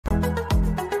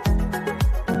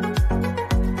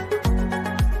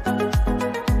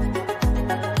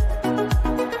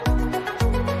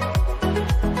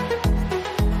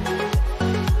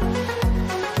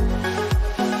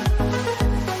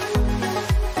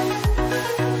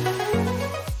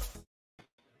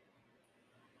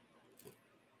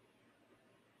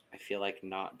feel like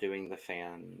not doing the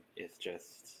fan is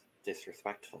just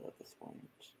disrespectful at this point.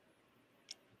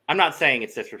 I'm not saying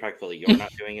it's disrespectful that you're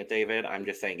not doing it, David. I'm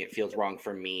just saying it feels wrong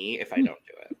for me if I don't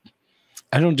do it.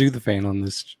 I don't do the fan on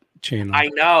this channel. I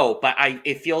know, but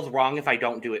it feels wrong if I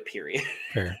don't do it, period.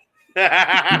 Fair.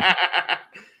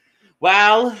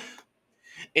 Well,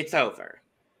 it's over.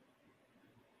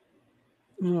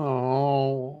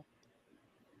 Oh.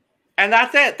 And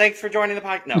that's it. Thanks for joining the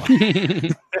podcast. No.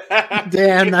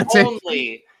 Dan, that's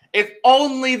it. If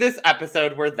only this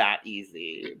episode were that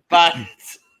easy. But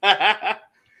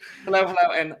hello,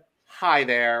 and hi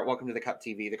there. Welcome to the Cup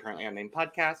TV, the Currently Unnamed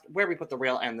Podcast, where we put the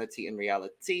real and the tea in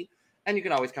reality. And you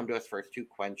can always come to us first to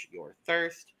quench your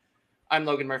thirst. I'm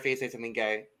Logan Murphy, say something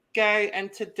gay.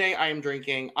 And today I am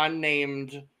drinking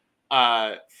unnamed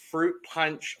fruit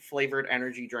punch flavored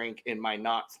energy drink in my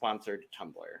not sponsored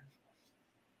tumbler.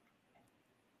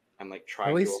 I'm like trying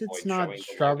At to least it's not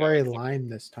strawberry lime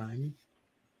this time.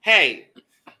 Hey,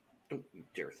 don't you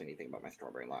dare say anything about my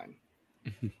strawberry lime.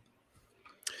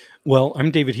 Well,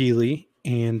 I'm David Healy,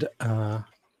 and I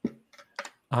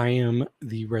am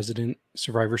the resident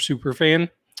Survivor super fan,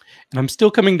 and I'm still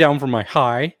coming down from my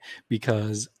high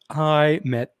because I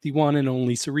met the one and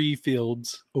only Sari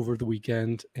Fields over the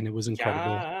weekend, and it was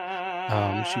incredible.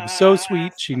 She was so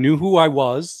sweet. She knew who I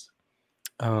was,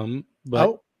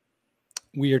 but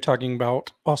we are talking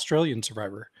about Australian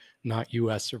Survivor, not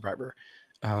U.S. Survivor.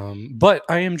 But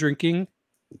I am drinking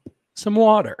some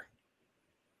water.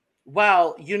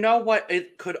 Well, you know what?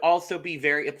 It could also be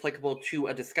very applicable to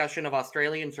a discussion of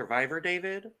Australian Survivor,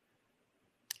 David.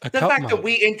 The fact that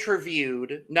we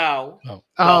interviewed. No,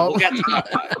 we'll get to Cup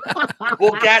Mug.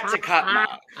 We'll get to Cup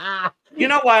Mug. You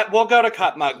know what? We'll go to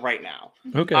Cup Mug right now.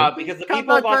 Okay. Because the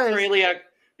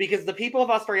people of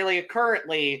Australia,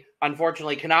 currently,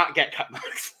 unfortunately, cannot get Cup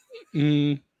Mugs.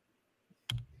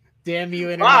 Damn you,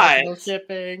 international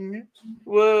shipping.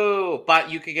 Woo!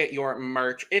 But you can get your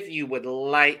merch if you would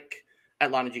like at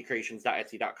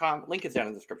lanagcreations.etsy.com. Link is down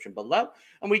in the description below.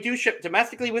 And we do ship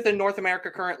domestically within North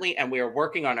America currently, and we are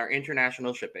working on our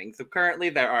international shipping. So currently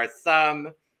there are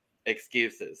some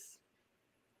excuses.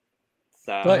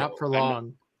 So not for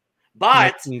long.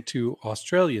 But to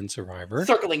Australian Survivor.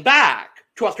 Circling back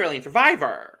to Australian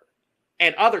Survivor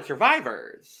and other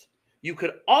survivors, you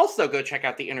could also go check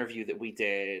out the interview that we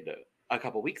did a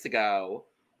couple weeks ago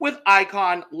with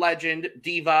icon, legend,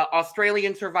 diva,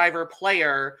 Australian Survivor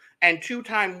player, and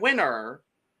two-time winner,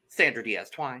 Sandra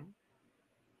Diaz-Twine.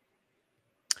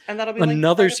 And that'll be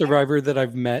another survivor that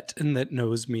I've met and that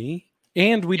knows me.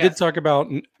 And we did talk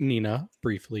about Nina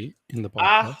briefly in the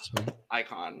podcast.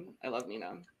 Icon. I love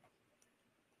Nina.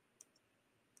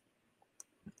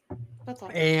 That's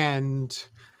all. And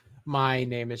my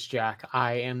name is Jack.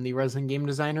 I am the resident game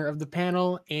designer of the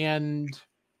panel, and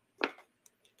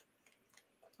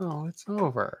it's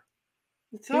over.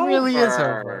 It really is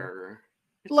over.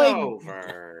 It's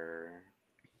over.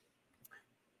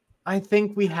 I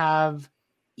think we have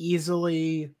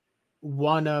easily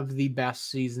one of the best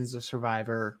seasons of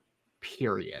Survivor,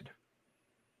 period.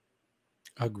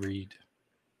 Agreed.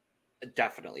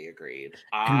 Definitely agreed.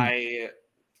 I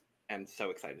am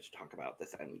so excited to talk about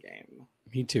this end game.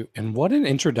 Me too. And what an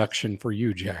introduction for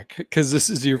you, Jack, because this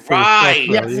is your first. Right.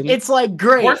 Yes, it's like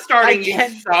great. We're starting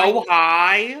so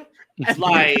high.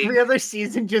 Like every other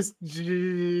season, just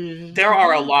there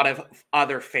are a lot of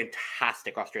other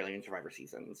fantastic Australian Survivor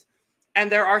seasons,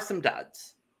 and there are some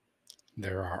duds.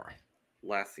 There are.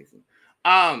 Last season.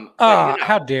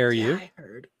 How dare you? I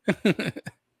heard.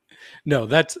 No,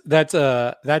 that's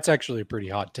actually a pretty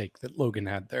hot take that Logan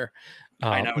had there.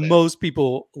 I know most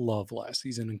people love last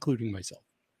season, including myself.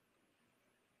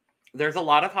 There's a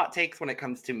lot of hot takes when it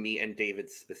comes to me and David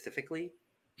specifically.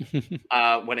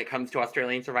 When it comes to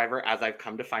Australian Survivor, as I've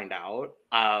come to find out,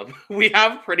 we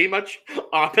have pretty much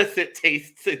opposite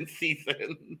tastes in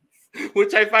seasons,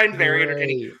 which I find very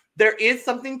entertaining. There is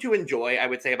something to enjoy, I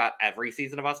would say, about every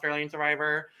season of Australian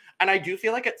Survivor. And I do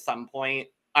feel like at some point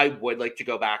I would like to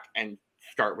go back and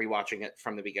start rewatching it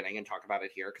from the beginning and talk about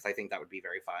it here, because I think that would be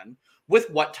very fun. With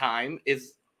what time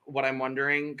is what I'm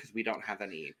wondering, because we don't have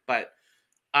any. But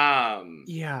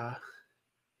yeah.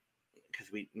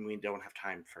 Because we don't have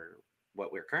time for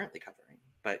what we're currently covering.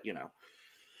 But,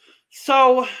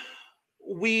 So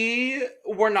we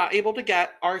were not able to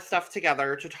get our stuff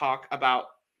together to talk about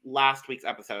last week's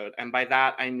episode. And by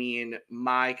that, I mean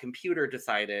my computer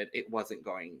decided it wasn't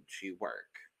going to work.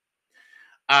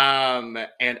 And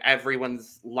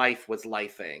everyone's life was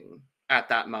lifing at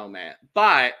that moment.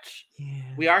 But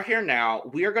we are here now.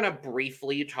 We are going to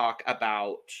briefly talk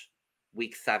about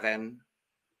week 7.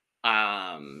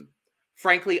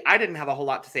 Frankly, I didn't have a whole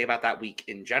lot to say about that week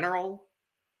in general.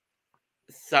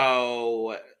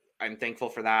 So I'm thankful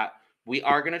for that. We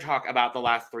are going to talk about the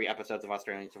last 3 episodes of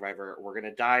Australian Survivor. We're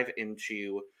going to dive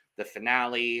into the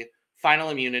finale,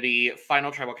 final immunity,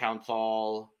 final tribal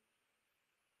council.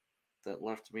 That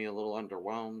left me a little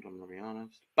underwhelmed, I'm going to be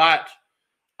honest. But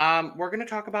we're going to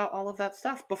talk about all of that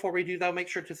stuff. Before we do, though, make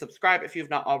sure to subscribe if you've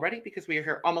not already, because we are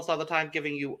here almost all the time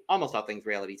giving you almost all things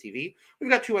reality TV. We've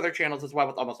got 2 other channels as well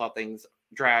with almost all things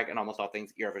drag and almost all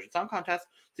things Eurovision Song Contest.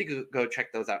 So you can go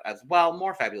check those out as well.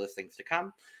 More fabulous things to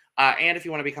come. And if you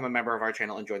want to become a member of our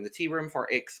channel and join the Tea Room for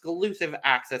exclusive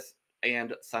access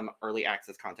and some early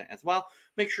access content as well,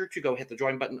 make sure to go hit the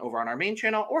join button over on our main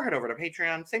channel or head over to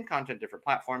Patreon. Same content, different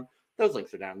platform. Those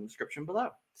links are down in the description below.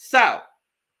 So,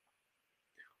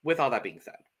 with all that being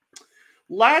said,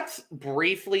 let's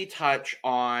briefly touch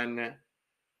on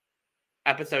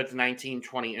episodes 19,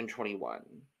 20, and 21.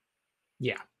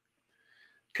 Yeah.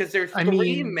 Because there's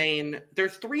three main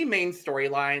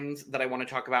storylines that I want to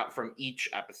talk about from each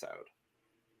episode.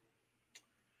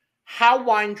 How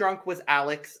wine drunk was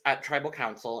Alex at Tribal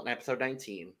Council in episode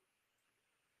 19?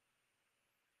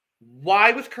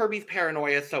 Why was Kirby's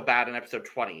paranoia so bad in episode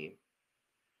 20?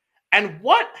 And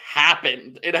what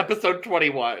happened in episode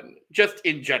 21, just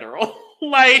in general?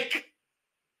 Like,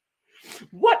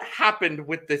 what happened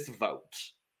with this vote?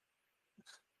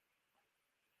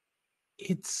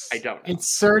 I don't know.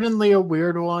 It's certainly a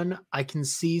weird one. I can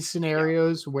see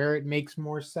scenarios where it makes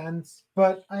more sense,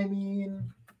 but I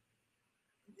mean,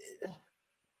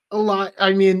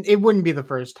 it wouldn't be the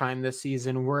first time this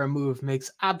season where a move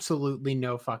makes absolutely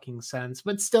no fucking sense,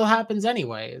 but still happens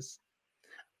anyways.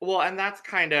 Well, and that's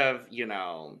kind of,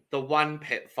 the one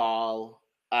pitfall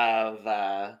of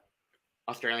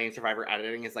Australian Survivor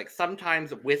editing is like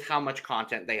sometimes with how much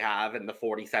content they have and the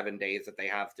 47 days that they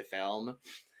have to film,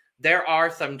 there are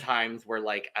some times where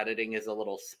like editing is a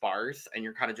little sparse and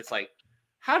you're kind of just like,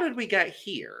 how did we get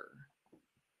here?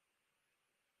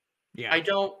 Yeah. I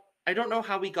don't know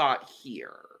how we got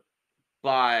here,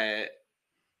 but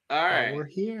all right.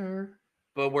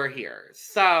 But we're here.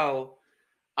 So,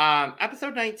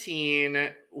 episode 19,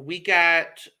 we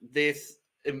get this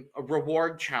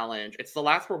reward challenge. It's the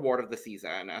last reward of the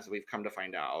season, as we've come to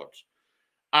find out.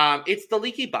 It's the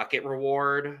leaky bucket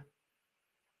reward.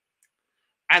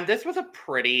 And this was a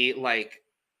pretty,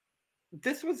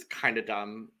 this was kind of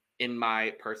dumb, in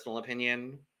my personal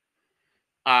opinion.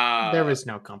 There was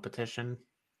no competition.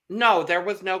 No, there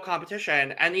was no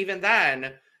competition. And even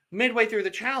then, midway through the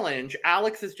challenge,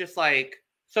 Alex is just like,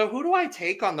 so who do I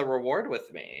take on the reward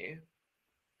with me?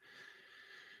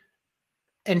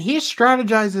 And he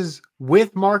strategizes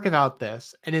with Mark about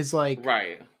this and is like,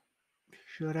 right.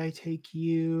 Should I take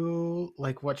you?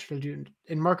 Like, what should I do?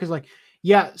 And Mark is like,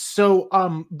 yeah, so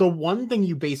the one thing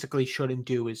you basically shouldn't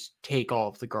do is take all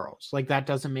of the girls. Like, that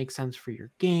doesn't make sense for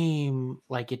your game.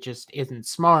 Like, it just isn't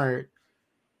smart.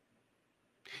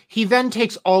 He then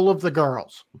takes all of the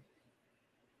girls.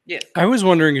 Yes. I was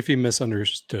wondering if he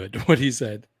misunderstood what he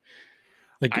said.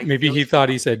 Like maybe he thought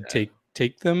he said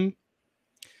take them.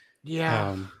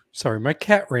 Yeah. Sorry, my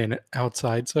cat ran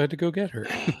outside, so I had to go get her.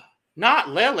 Not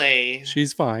Lily.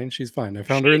 She's fine. She's fine. I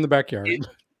found her in the backyard.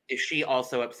 Is she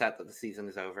also upset that the season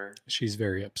is over? She's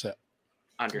very upset.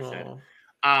 Understood.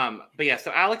 But yeah,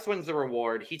 so Alex wins the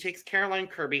reward. He takes Caroline,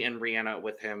 Kirby, and Rihanna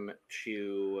with him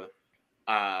to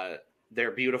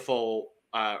their beautiful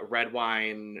red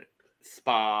wine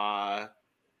spa.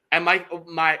 And my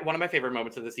one of my favorite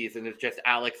moments of the season is just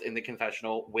Alex in the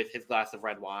confessional with his glass of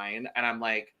red wine. And I'm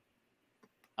like,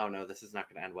 oh no, this is not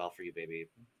going to end well for you, baby.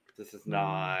 This is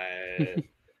not.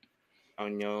 Oh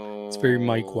no. It's very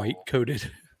Mike White coded.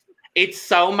 It's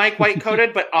so Mike White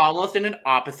coded, but almost in an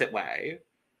opposite way.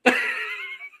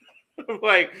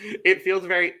 Like, it feels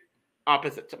very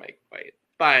opposite to Mike White.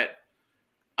 But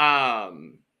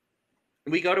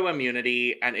we go to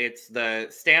immunity, and it's the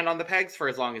stand on the pegs for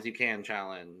as long as you can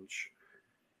challenge.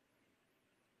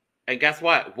 And guess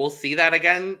what? We'll see that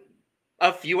again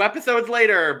a few episodes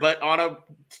later, but on a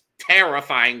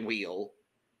terrifying wheel.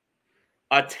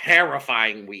 A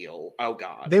terrifying wheel. Oh,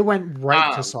 God. They went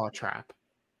right to Saw Trap.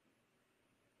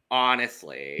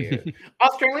 Honestly.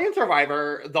 Australian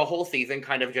Survivor, the whole season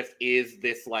kind of just is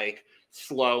this, like,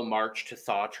 slow march to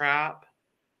Saw Trap.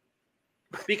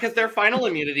 Because their final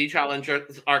immunity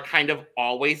challenges are kind of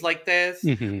always like this.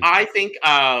 Mm-hmm. I think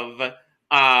of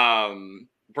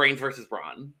Brains versus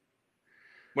Brawn.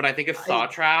 When I think of Saw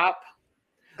Trap,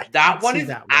 that one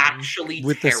is actually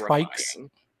with terrifying. The spikes?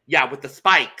 Yeah, with the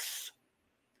spikes.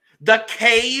 The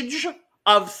cage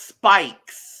of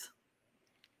spikes.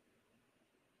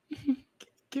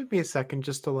 Give me a second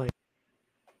just to like.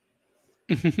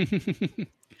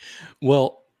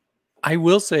 Well, I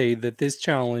will say that this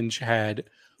challenge had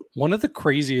one of the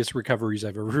craziest recoveries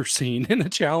I've ever seen in a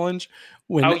challenge.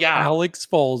 When Oh, yeah. Alex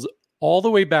falls all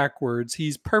the way backwards,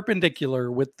 he's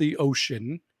perpendicular with the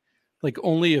ocean, like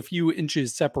only a few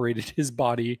inches separated his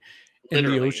body in the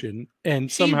Literally. ocean.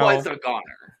 And He was a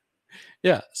goner.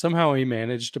 somehow he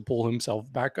managed to pull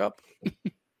himself back up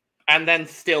And then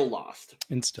still lost.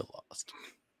 and still lost.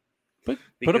 But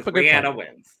Because put up a good Rihanna fight.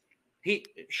 wins. He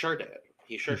sure did.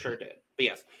 He sure did. But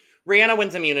yes, Rihanna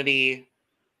wins immunity.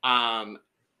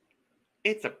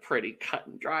 It's a pretty cut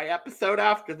and dry episode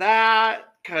after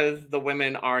that because the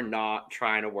women are not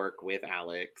trying to work with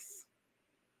Alex.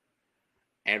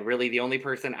 And really, the only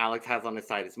person Alex has on his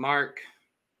side is Mark.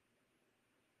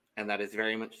 And that is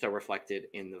very much so reflected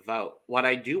in the vote. What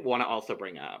I do want to also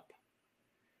bring up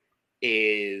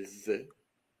is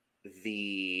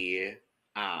the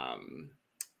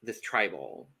this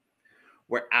tribal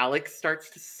where Alex starts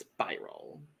to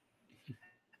spiral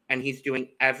and he's doing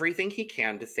everything he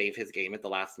can to save his game at the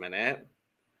last minute.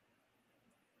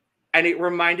 And it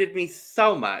reminded me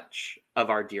so much of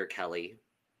our dear Kelly.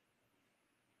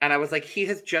 And I was like, he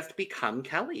has just become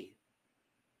Kelly.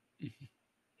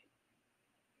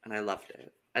 And I loved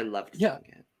it. I loved seeing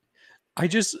it. I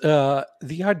just,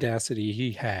 the audacity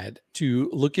he had to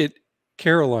look at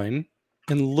Caroline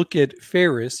and look at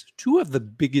Ferris, two of the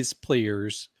biggest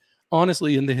players,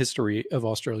 honestly, in the history of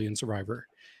Australian Survivor,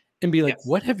 and be like,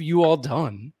 what have you all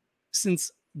done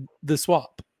since the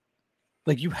swap?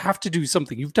 Like, you have to do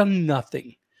something. You've done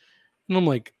nothing. And I'm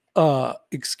like,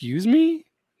 excuse me?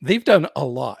 They've done a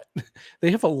lot.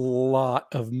 They have a lot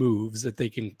of moves that they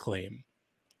can claim.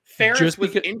 Ferris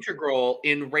was integral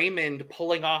in Raymond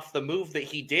pulling off the move that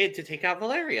he did to take out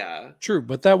Valeria. True,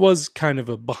 but that was kind of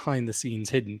a behind the scenes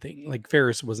hidden thing. Like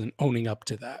Ferris wasn't owning up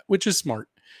to that, which is smart.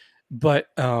 But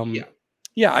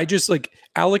yeah, I just like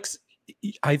Alex.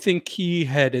 I think he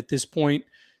had at this point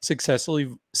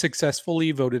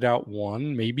successfully voted out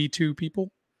one, maybe two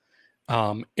people.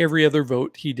 Every other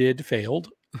vote he did failed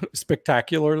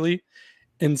spectacularly.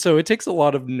 And so it takes a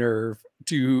lot of nerve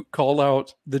to call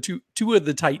out the two of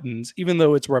the Titans, even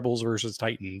though it's Rebels versus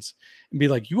Titans, and be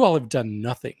like, you all have done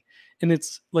nothing. And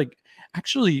it's like,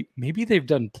 actually, maybe they've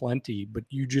done plenty, but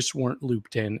you just weren't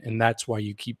looped in. And that's why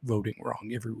you keep voting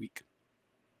wrong every week.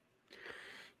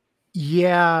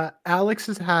 Yeah, Alex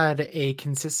has had a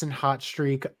consistent hot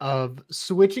streak of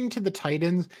switching to the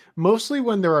Titans, mostly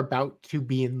when they're about to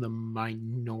be in the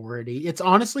minority. It's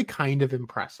honestly kind of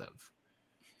impressive.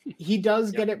 He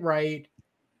does get it right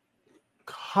a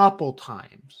couple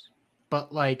times,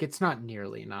 but like it's not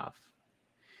nearly enough.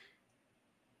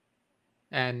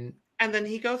 And then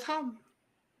he goes home.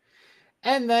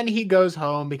 And then he goes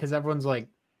home because everyone's like,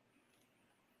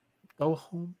 go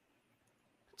home.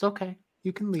 It's okay.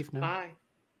 You can leave now. Bye.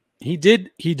 He did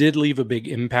leave a big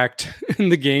impact in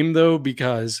the game though,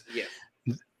 because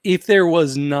if there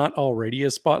was not already a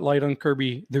spotlight on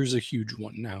Kirby, there's a huge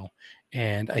one now.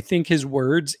 And I think his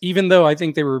words, even though I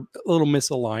think they were a little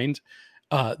misaligned,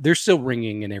 they're still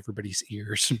ringing in everybody's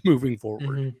ears moving forward.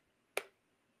 Mm-hmm.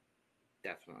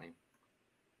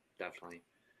 Definitely.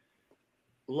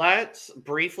 Let's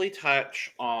briefly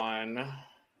touch on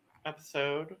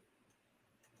episode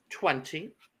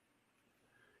 20,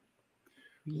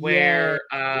 where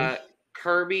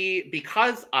Kirby,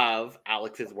 because of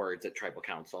Alex's words at Tribal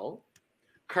Council,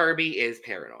 Kirby is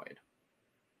paranoid.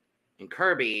 And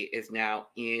Kirby is now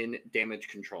in damage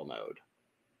control mode.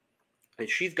 And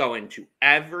she's going to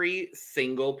every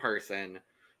single person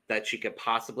that she could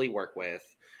possibly work with.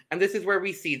 And this is where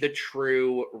we see the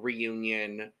true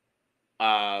reunion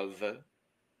of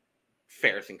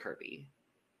Ferris and Kirby.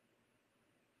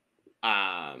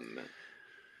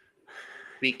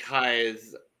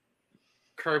 Because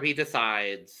Kirby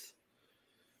decides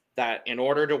that in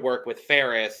order to work with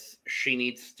Ferris, she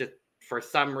needs to, for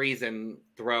some reason,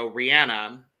 throw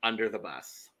Rihanna under the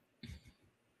bus.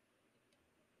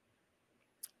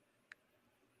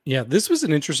 Yeah, this was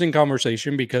an interesting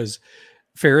conversation because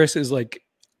Ferris is like,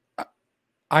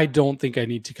 I don't think I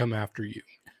need to come after you.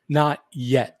 Not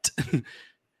yet.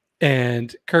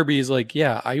 And Kirby is like,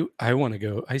 yeah, I want to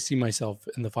go. I see myself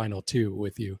in the final two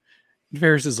with you. And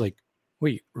Ferris is like,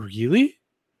 wait, really?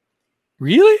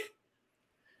 Really?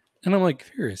 And I'm like,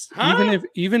 Ferris,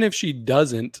 even if she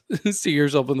doesn't see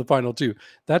herself in the final two,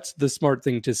 that's the smart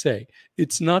thing to say.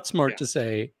 It's not smart to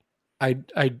say, I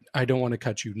don't want to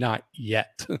cut you, not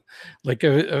yet. Like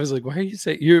I was like, why are you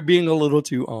saying you're being a little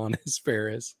too honest,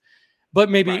 Ferris? But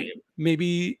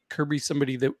maybe Kirby's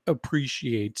somebody that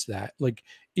appreciates that. Like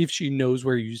if she knows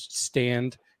where you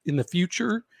stand in the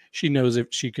future, she knows if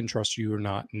she can trust you or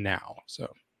not now.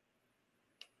 So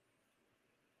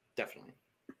definitely.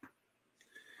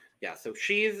 Yeah, so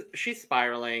she's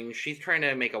spiraling. She's trying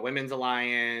to make a women's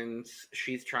alliance.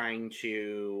 She's trying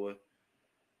to,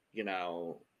 you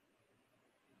know,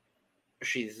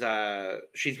 she's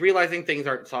realizing things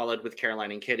aren't solid with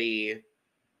Caroline and Kitty.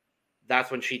 That's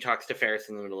when she talks to Ferris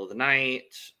in the middle of the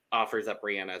night, offers up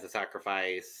Brianna as a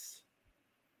sacrifice.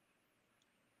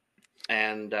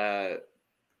 And none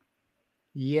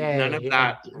of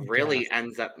that really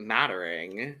ends up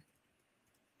mattering,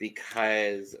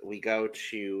 because we go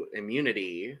to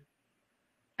immunity,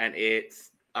 and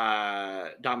it's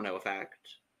domino effect,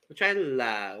 which I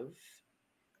love.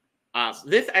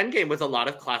 This endgame was a lot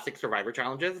of classic Survivor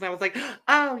challenges, and I was like,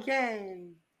 oh, yay.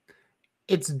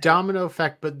 It's domino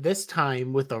effect, but this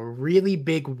time with a really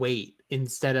big weight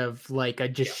instead of like a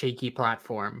just shaky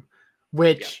platform,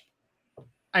 which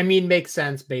I mean makes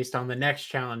sense based on the next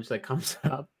challenge that comes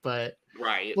up. But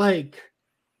like,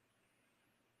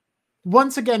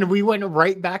 once again, we went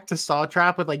right back to Saw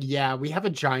Trap with like, yeah, we have a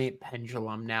giant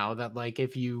pendulum now that like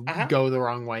if you go the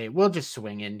wrong way, we'll just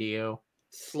swing into you.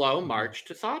 Slow march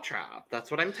to Saw Trap. That's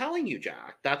what I'm telling you,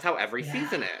 Jack. That's how every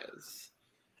season is.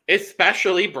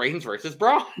 Especially Brains versus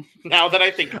Brawn, now that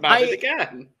I think about it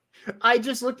again. I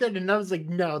just looked at it and I was like,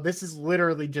 no, this is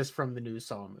literally just from the new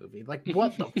Saw movie. Like,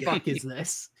 what the fuck is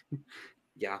this?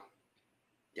 Yeah.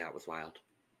 Yeah, it was wild.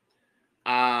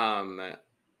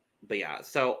 But yeah,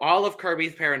 so all of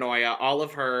Kirby's paranoia, all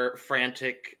of her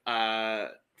franticness,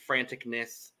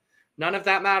 none of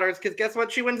that matters, because guess what?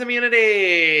 She wins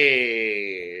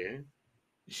immunity.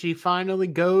 She finally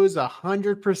goes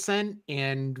 100%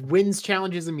 and wins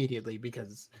challenges immediately,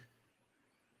 because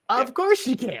of course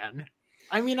she can.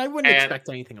 I mean, I wouldn't expect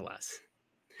anything less.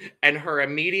 And her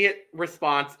immediate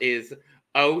response is,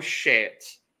 oh shit,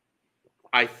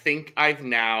 I think I've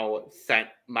now sent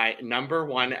my number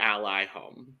one ally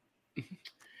home.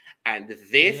 And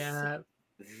this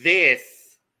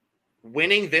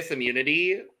winning this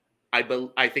immunity,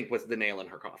 I think was the nail in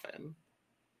her coffin.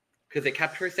 Because it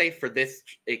kept her safe for this.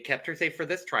 It kept her safe for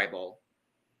this tribal.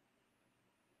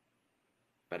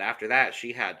 But after that,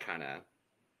 she had kind of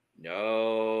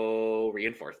no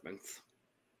reinforcements.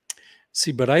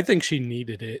 See, but I think she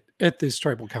needed it at this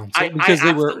tribal council, because I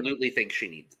absolutely think she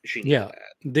needed it.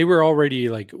 They were already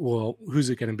like, well, who's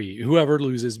it going to be? Whoever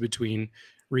loses between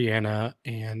Rihanna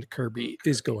and Kirby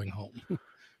is going home.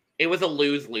 It was a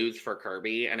lose-lose for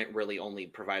Kirby, and it really only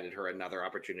provided her another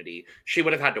opportunity. She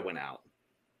would have had to win out.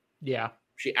 Yeah.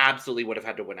 She absolutely would have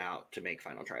had to win out to make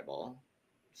Final Tribal.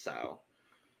 So,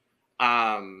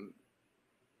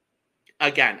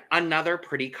 again, another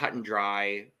pretty cut and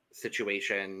dry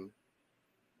situation.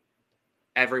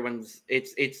 Is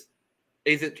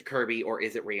it Kirby or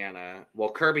is it Rihanna? Well,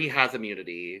 Kirby has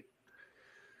immunity.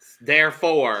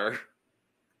 Therefore,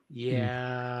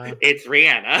 it's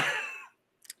Rihanna.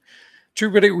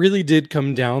 True, but it really did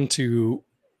come down to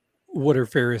what are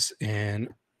Ferris and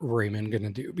Raymond going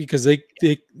to do, because they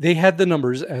had the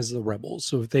numbers as the rebels.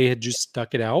 So if they had just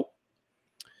stuck it out,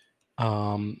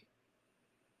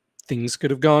 things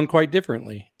could have gone quite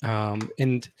differently.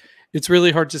 And it's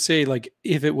really hard to say, like,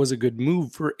 if it was a good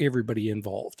move for everybody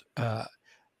involved.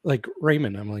 Like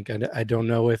Raymond, I'm like, I don't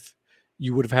know if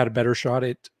you would have had a better shot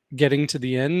at getting to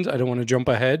the end. I don't want to jump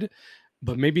ahead,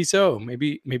 but maybe so.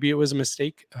 Maybe it was a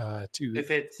mistake to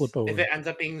flip over. If it ends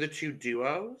up being the two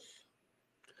duos.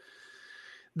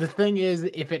 The thing is,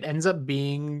 if it ends up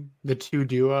being the two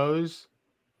duos,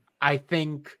 I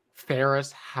think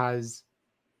Ferris has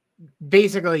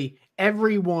basically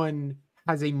everyone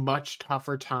has a much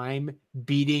tougher time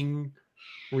beating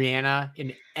Rihanna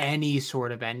in any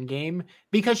sort of endgame,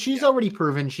 because she's already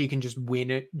proven she can just win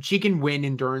it. She can win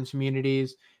endurance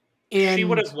immunities. And she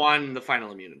would have won the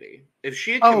final immunity. If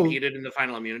she had competed in the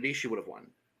final immunity, she would have won.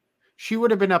 She would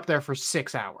have been up there for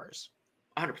 6 hours.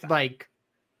 100%. Like,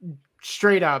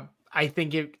 straight up, I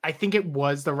think it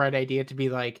was the right idea to be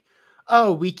like,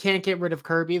 oh, we can't get rid of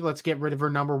Kirby. Let's get rid of her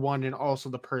number one and also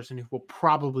the person who will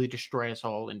probably destroy us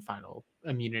all in final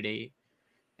immunity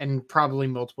and probably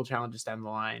multiple challenges down the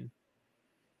line.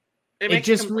 It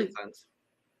makes complete sense.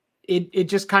 It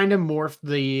just kind of morphed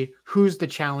the who's the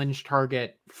challenge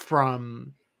target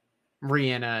from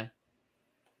Rihanna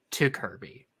to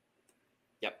Kirby.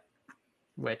 Yep.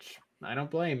 Which I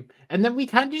don't blame. And then we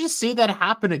kind of just see that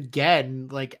happen again,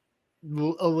 like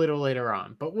a little later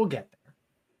on, but we'll get there.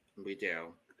 We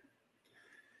do.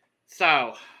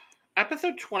 So,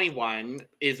 episode 21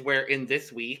 is where in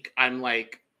this week, I'm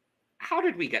like, how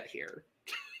did we get here?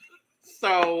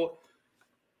 So,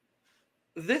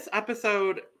 this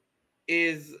episode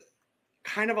is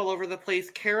kind of all over the place.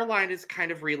 Caroline is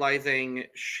kind of realizing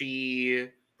she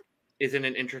is in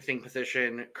an interesting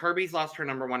position. Kirby's lost her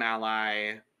number one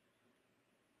ally.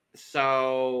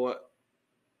 So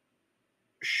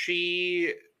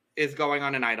she is going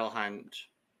on an idol hunt.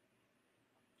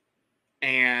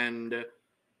 And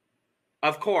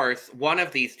of course, one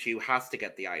of these two has to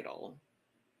get the idol.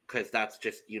 Because that's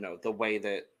just, the way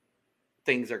that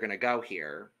things are going to go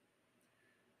here.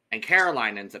 And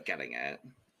Caroline ends up getting it.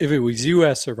 If it was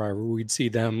US Survivor, we'd see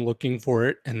them looking for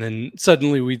it, and then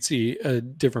suddenly we'd see a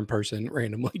different person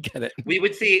randomly get it. We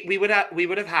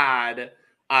would have had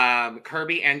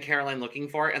Kirby and Caroline looking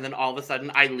for it, and then all of a sudden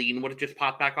Eileen would have just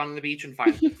popped back on the beach and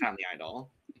found the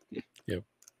idol. Yep.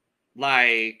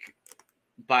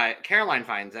 But Caroline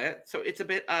finds it, so it's a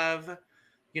bit of,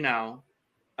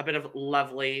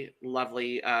 lovely,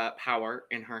 lovely power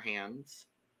in her hands.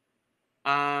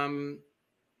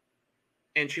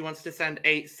 And she wants to send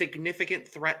a significant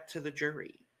threat to the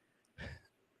jury.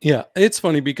 Yeah, it's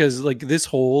funny because this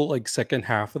whole second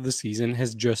half of the season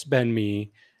has just been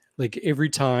me. Every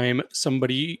time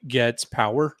somebody gets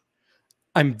power,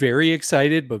 I'm very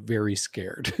excited but very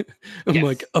scared. I'm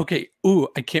like, okay, ooh,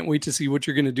 I can't wait to see what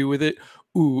you're gonna do with it.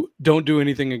 Ooh, don't do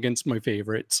anything against my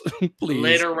favorites, please.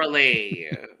 Literally.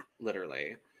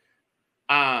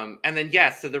 And then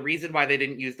so the reason why they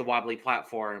didn't use the wobbly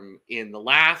platform in the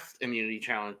last immunity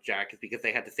challenge, Jack, is because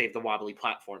they had to save the wobbly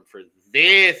platform for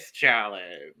this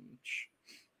challenge.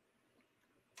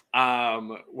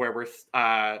 Where we're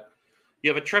you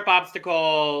have a trip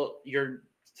obstacle, you're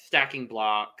stacking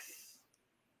blocks.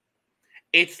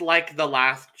 It's like the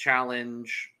last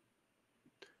challenge,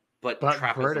 but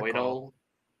trapezoidal vertical.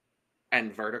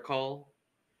 and vertical.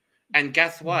 And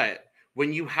guess what?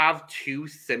 When you have two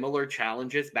similar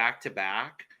challenges back to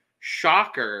back,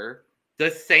 shocker,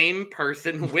 the same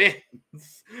person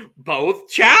wins both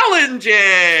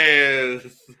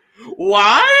challenges.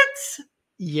 What?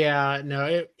 Yeah,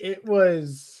 no, it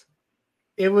was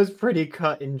pretty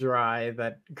cut and dry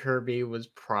that Kirby was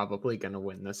probably going to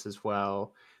win this as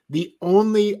well. The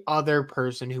only other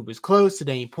person who was close at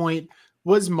any point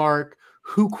was Mark,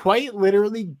 who quite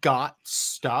literally got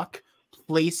stuck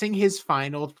placing his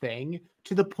final thing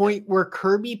to the point where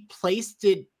Kirby placed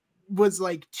it, was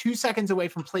 2 seconds away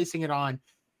from placing it on,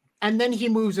 and then he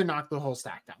moves and knocked the whole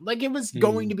stack down. It was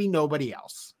going to be nobody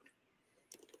else.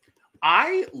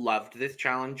 I loved this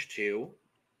challenge too,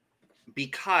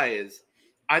 because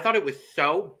I thought it was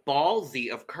so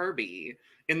ballsy of Kirby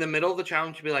in the middle of the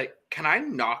challenge to be like, can I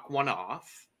knock one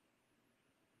off?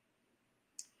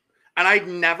 And I'd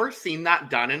never seen that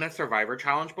done in a Survivor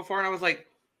challenge before. And I was like,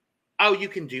 oh, you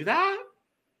can do that?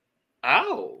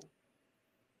 Oh.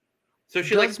 So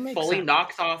she fully sense.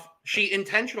 knocks off, she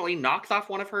intentionally knocks off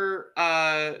one of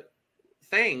her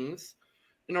things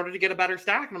in order to get a better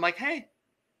stack. And I'm like, hey,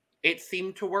 it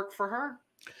seemed to work for her.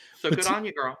 So good on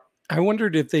you, girl. I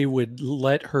wondered if they would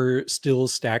let her still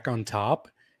stack on top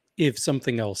if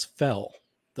something else fell,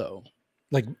 though,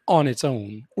 on its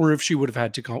own, or if she would have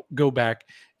had to go back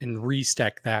and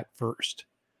restack that first.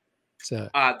 So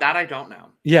that I don't know.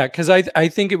 Yeah, because I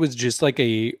think it was just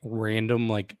a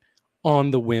random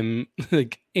on the whim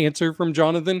answer from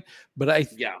Jonathan. But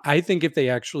I think if they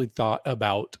actually thought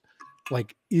about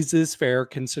is this fair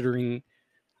considering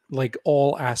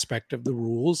all aspect of the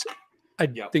rules, I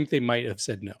think they might have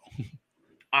said no.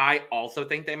 I also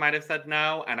think they might have said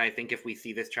no, and I think if we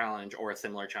see this challenge or a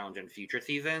similar challenge in future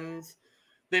seasons,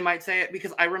 they might say it,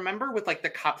 because I remember with the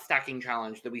cup stacking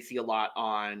challenge that we see a lot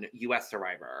on US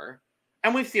Survivor,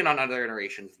 and we've seen on other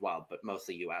iterations as well, but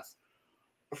mostly US.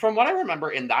 From what I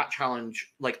remember in that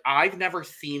challenge, I've never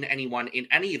seen anyone in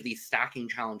any of these stacking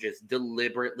challenges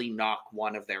deliberately knock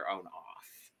one of their own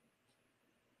off.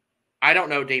 I don't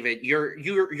know, David. You're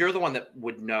the one that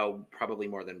would know probably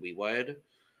more than we would.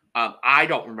 I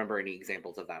don't remember any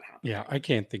examples of that happening. Yeah, I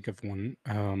can't think of one.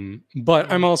 But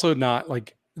I'm also not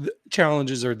the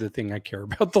challenges are the thing I care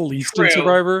about the least in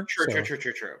Survivor. True.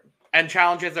 And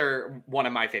challenges are one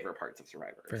of my favorite parts of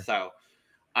Survivor. Fair. So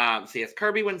yes,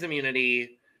 Kirby wins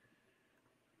immunity.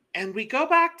 And we go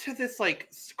back to this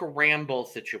scramble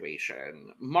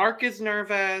situation. Mark is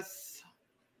nervous.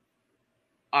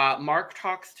 Mark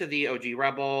talks to the OG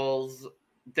Rebels.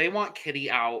 They want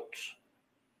Kitty out.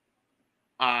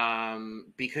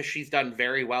 Because she's done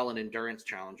very well in endurance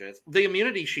challenges. The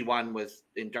immunity she won was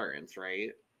endurance,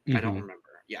 right? Mm-hmm. I don't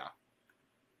remember. Yeah.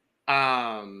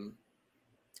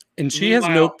 And she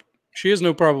has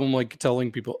no problem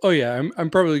telling people, oh yeah, I'm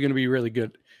probably going to be really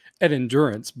good at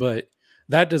endurance, but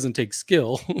that doesn't take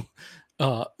skill.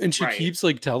 And she keeps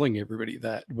telling everybody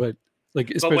that, but Like,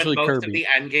 But when especially most of Kirby. the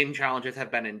end game challenges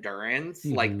have been endurance,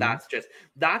 like that's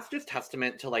just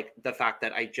testament to like the fact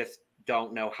that I just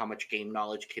don't know how much game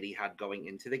knowledge Kitty had going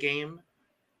into the game.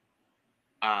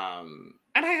 And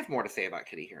I have more to say about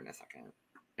Kitty here in a second.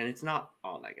 And it's not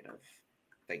all negative,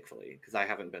 thankfully, because I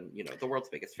haven't been, the world's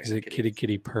biggest fan Is of it kitties. Kitty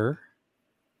Kitty Purr?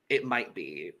 It might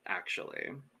be, actually.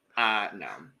 No.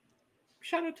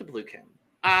 Shout out to Blue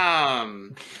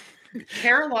Kim.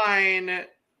 Caroline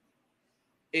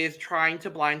is trying to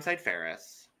blindside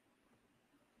Ferris.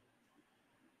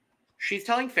 She's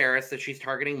telling Ferris that she's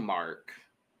targeting Mark.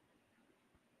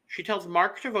 She tells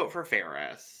Mark to vote for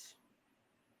Ferris.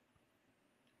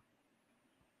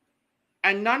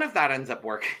 And none of that ends up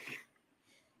working.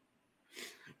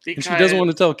 And she doesn't want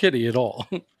to tell Kitty at all.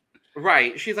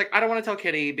 Right. She's like, I don't want to tell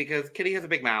Kitty because Kitty has a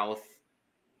big mouth.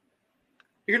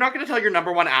 You're not going to tell your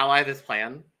number one ally this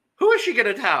plan? Who is she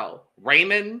going to tell?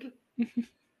 Raymond?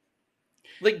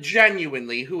 Like,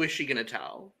 genuinely, who is she going to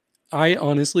tell? I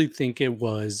honestly think it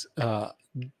was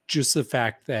just the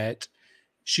fact that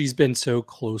she's been so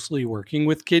closely working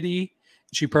with Kitty.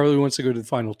 She probably wants to go to the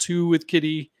final two with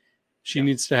Kitty. She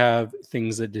needs to have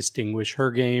things that distinguish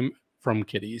her game from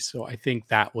Kitty. So I think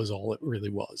that was all it really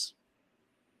was.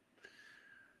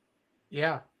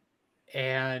 Yeah.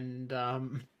 And,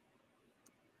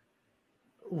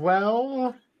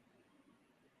 well,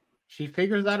 she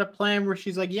figures out a plan where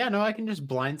she's like, yeah, no, I can just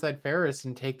blindside Ferris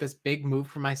and take this big move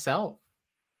for myself.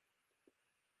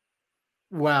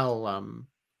 Well,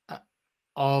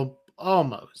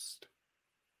 almost.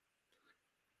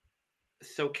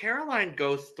 So Caroline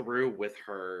goes through with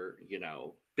her,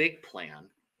 big plan.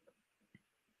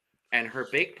 And her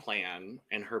big plan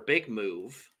and her big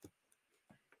move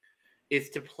is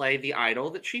to play the idol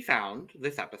that she found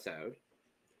this episode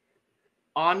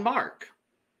on Mark.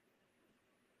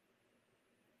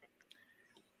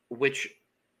 Which,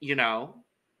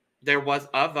 there was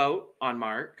a vote on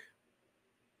Mark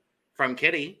from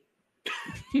Kitty.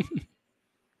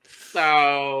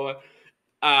 So,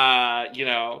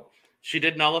 she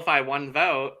did nullify one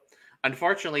vote.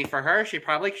 Unfortunately for her, she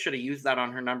probably should have used that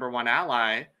on her number one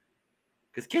ally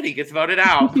because Kitty gets voted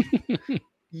out.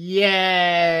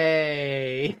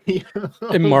 Yay!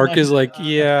 And Mark is like,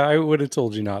 yeah, I would have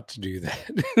told you not to do that.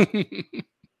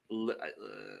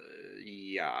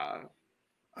 Yeah.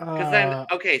 Because then,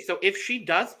 okay, so if she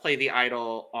does play the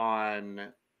idol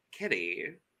on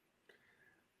Kitty,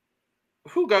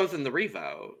 who goes in the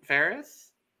revote?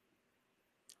 Ferris?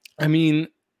 I mean,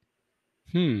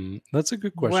 that's a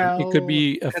good question. It could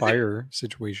be a fire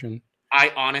situation.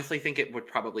 I honestly think it would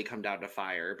probably come down to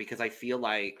fire because I feel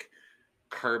like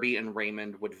Kirby and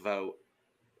Raymond would vote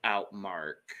out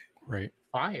Mark. Right.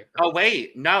 Fire. Oh,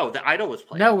 wait. No, the idol was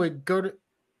played. No, it'd go to...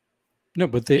 No,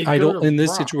 but the idol in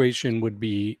this situation would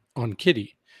be on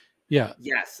Kitty. Yeah.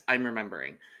 Yes, I'm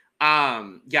remembering.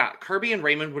 Yeah, Kirby and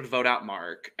Raymond would vote out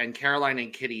Mark, and Caroline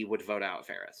and Kitty would vote out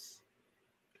Ferris.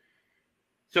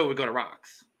 So it would go to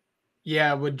Rocks.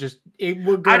 Yeah, it would go to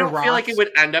Rocks. I don't feel like it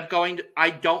would end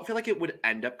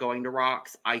up going to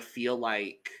Rocks. I feel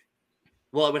like,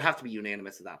 well, it would have to be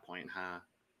unanimous at that point, huh?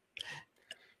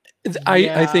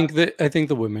 I think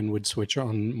the women would switch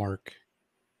on Mark.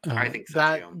 I think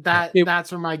so too.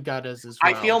 That's where my gut is as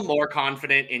well. I feel more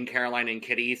confident in Caroline and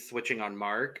Kitty switching on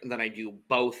Mark than I do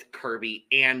both Kirby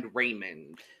and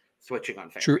Raymond switching on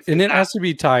Ferris. True, and it has to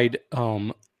be tied.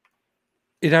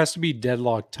 It has to be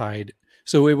deadlock tied.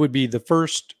 So it would be the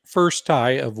first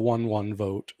tie of 1-1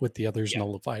 vote with the others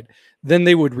nullified. Then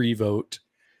they would revote,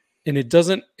 and it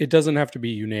doesn't have to be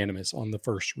unanimous on the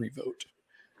first revote.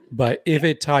 But if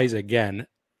it ties again,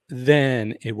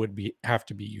 then it would have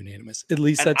to be unanimous. At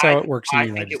least that's how it works in the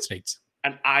United States.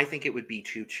 And I think it would be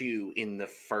 2-2 in the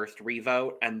first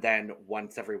revote. And then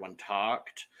once everyone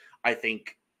talked, I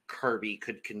think Kirby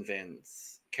could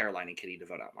convince Caroline and Kitty to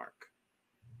vote out Mark.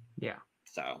 Yeah.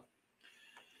 So,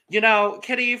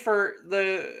 Kitty, for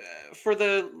the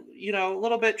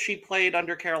little bit she played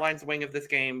under Caroline's wing of this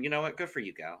game, you know what? Good for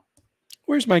you, gal.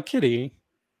 Where's my kitty?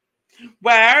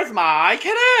 Where's my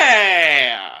kitty?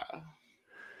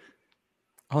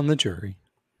 On the jury.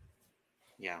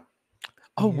 Yeah.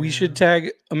 Oh, we should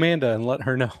tag Amanda and let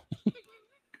her know.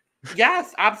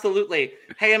 Yes, absolutely.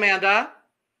 Hey, Amanda.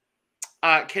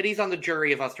 Kitty's on the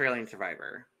jury of Australian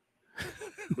Survivor.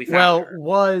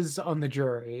 Was on the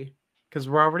jury because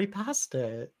we're already past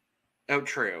it. Oh,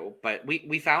 true. But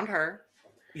we found her.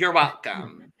 You're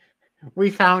welcome.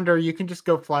 We found her. You can just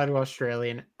go fly to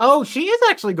Australia. Oh, she is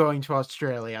actually going to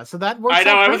Australia. So that works. I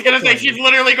know. I was going to say she's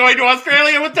literally going to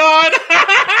Australia with Dawn.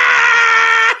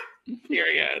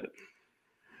 Period.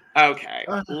 Okay.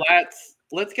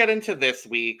 Let's get into this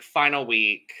week. Final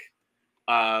week.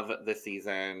 of the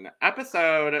season,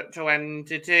 episode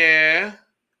 22.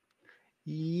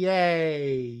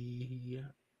 Yay.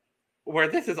 Where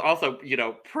this is also,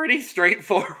 pretty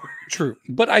straightforward. True.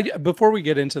 But before we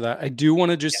get into that, I do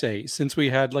want to just say, since we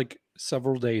had like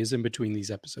several days in between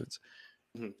these episodes,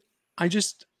 I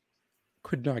just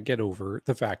could not get over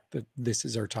the fact that this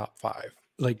is our top 5.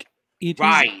 Like, it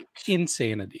is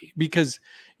insanity, because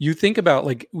you think about,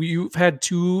 like, you've had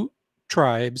 2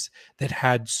 tribes that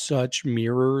had such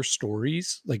mirror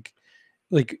stories, like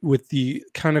with the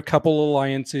kind of couple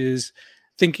alliances,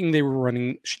 thinking they were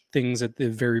running things at the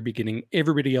very beginning.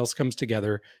 Everybody else comes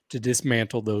together to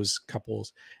dismantle those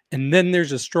couples. And then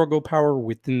there's a struggle power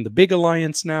within the big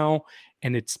alliance now,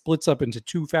 and it splits up into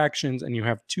 2 factions, and you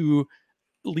have 2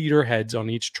 leader heads on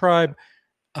each tribe,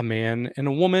 a man and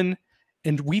a woman.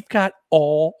 And we've got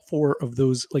all 4 of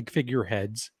those like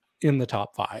figureheads in the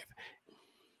top 5.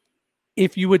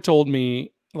 If you had told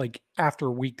me like after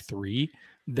week 3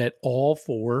 that all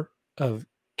 4 of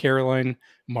Caroline,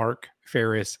 Mark,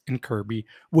 Ferris, and Kirby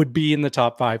would be in the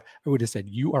top 5, I would have said,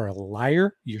 you are a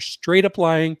liar. You're straight up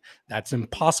lying. That's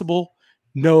impossible.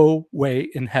 No way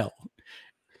in hell.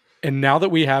 And now that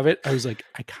we have it, I was like,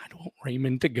 I kind of want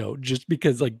Raymond to go, just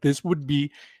because like this would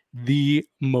be the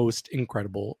most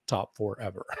incredible top 4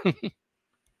 ever.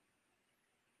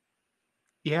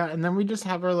 Yeah, and then we just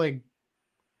have our like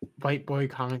white boy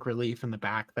comic relief in the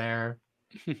back there.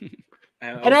 And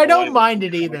I don't mind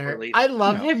it either. I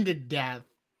love him to death.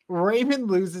 Raymond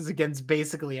loses against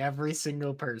basically every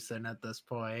single person at this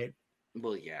point.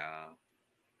 Well, yeah.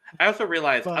 I also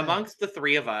realized amongst the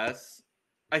 3 of us,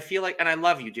 I feel like, and I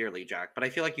love you dearly, Jack, but I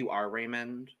feel like you are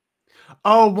Raymond.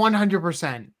 Oh,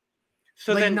 100%.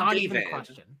 So like, then not David. Even a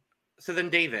question. So then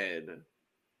David,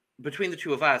 between the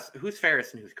 2 of us, who's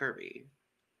Ferris and who's Kirby?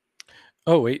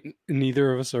 Oh, wait,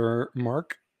 neither of us are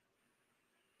Mark?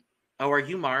 Oh, are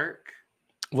you Mark?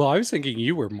 Well, I was thinking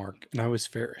you were Mark and I was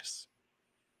Ferris.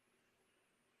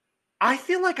 I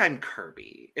feel like I'm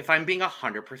Kirby, if I'm being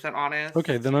 100% honest.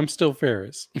 Okay, then I'm still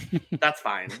Ferris. That's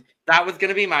fine. That was going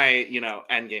to be my,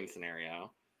 end game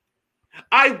scenario.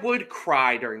 I would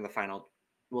cry during the final.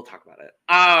 We'll talk about it.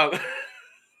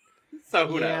 So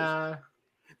who knows?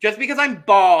 Just because I'm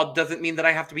bald doesn't mean that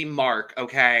I have to be Mark,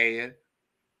 okay?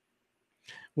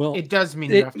 Well, it does mean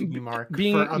you have to be Mark.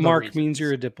 Being Mark means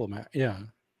you're a diplomat. Yeah.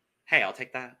 Hey, I'll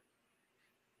take that.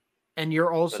 And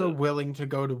you're also willing to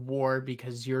go to war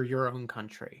because you're your own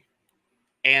country.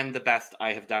 And the best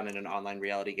I have done in an online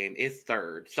reality game is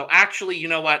 3rd. So actually, you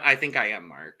know what? I think I am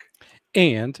Mark.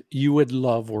 And you would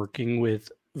love working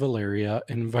with Valeria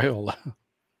and Viola.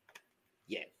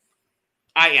 Yeah.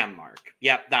 I am Mark.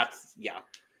 Yep, that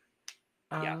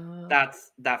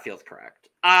feels correct.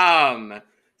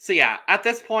 So yeah, at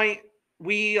this point,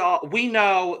 we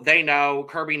know, they know,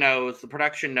 Kirby knows, the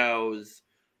production knows,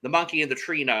 the monkey in the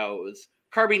tree knows.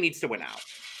 Kirby needs to win out.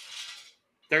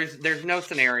 There's no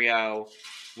scenario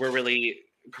where really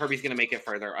Kirby's gonna make it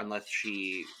further unless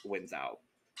she wins out.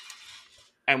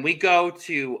 And we go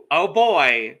to, oh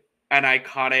boy, an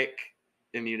iconic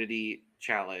immunity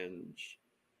challenge.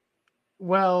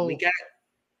 Well,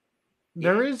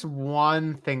 there is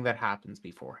one thing that happens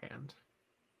beforehand.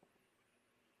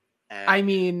 I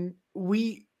mean,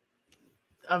 an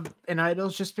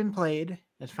idol's just been played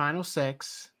at Final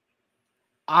 6.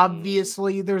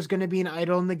 Obviously, there's going to be an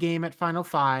idol in the game at Final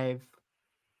 5.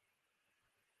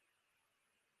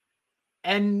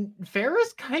 And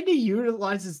Ferris kind of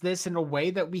utilizes this in a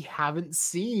way that we haven't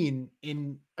seen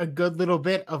in a good little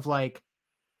bit of like,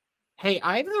 hey,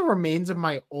 I have the remains of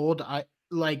my old,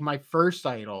 like my first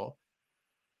idol.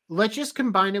 Let's just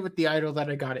combine it with the idol that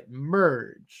I got at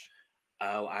Merge.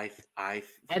 Oh,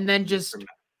 and then just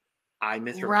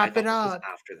wrap it up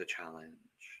after the challenge.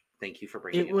 Thank you for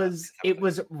bringing it up. It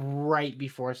was right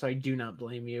before, so I do not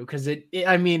blame you because it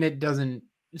doesn't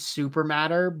super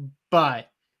matter,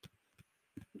 but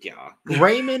yeah,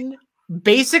 Raymond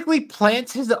basically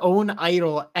plants his own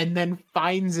idol and then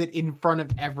finds it in front of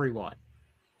everyone,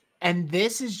 and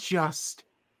this is just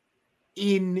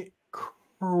incredible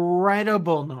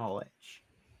knowledge.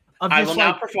 I will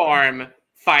now perform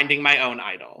finding my own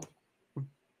idol.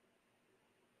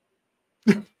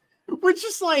 Which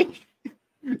is like,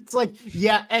 it's like,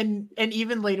 yeah, and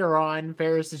even later on,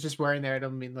 Ferris is just wearing their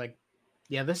idol and being like,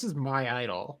 yeah, this is my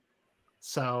idol.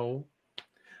 So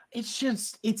it's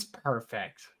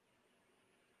perfect.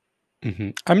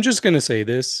 Mm-hmm. I'm just going to say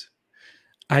this.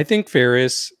 I think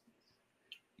Ferris,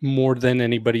 more than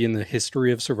anybody in the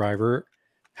history of Survivor,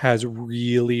 has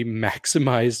really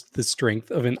maximized the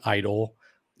strength of an idol.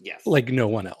 Yes. Like no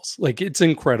one else. Like, it's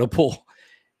incredible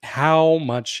how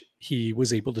much he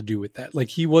was able to do with that. Like,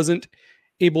 he wasn't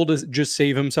able to just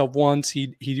save himself once.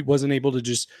 He wasn't able to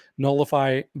just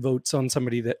nullify votes on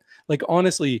somebody that, like,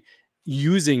 honestly,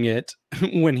 using it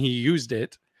when he used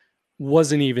it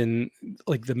wasn't even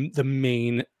like the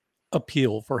main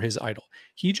appeal for his idol.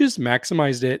 He just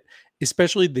maximized it,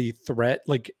 especially the threat,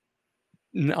 like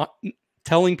not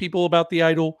telling people about the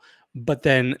idol, but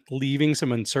then leaving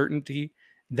some uncertainty.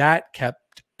 That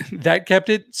kept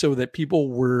it so that people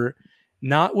were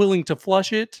not willing to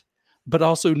flush it, but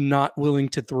also not willing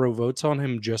to throw votes on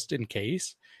him just in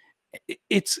case.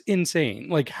 It's insane,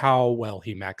 like how well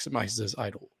he maximizes his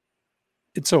idol.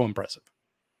 It's so impressive.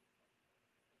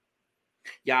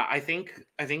 Yeah, I think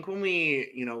when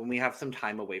we have some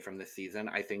time away from this season,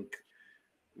 I think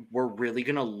we're really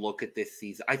going to look at this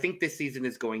season. I think this season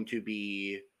is going to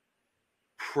be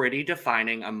pretty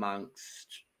defining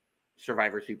amongst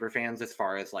Survivor superfans as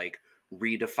far as like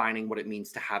redefining what it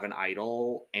means to have an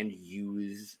idol and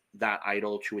use that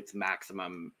idol to its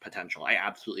maximum potential. I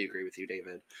absolutely agree with you,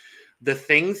 David. The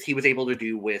things he was able to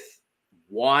do with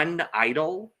one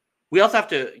idol, we also have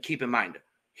to keep in mind,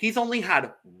 he's only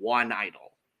had one idol.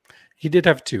 He did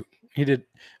have two. He did,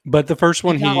 but the first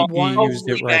one he used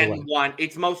it right away.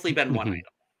 It's mostly been one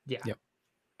idol. Yeah. Yep.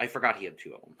 I forgot he had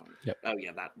two at one point. Yep. Oh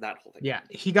yeah, that whole thing. Yeah,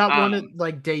 he got one at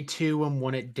like day 2 and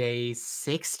one at day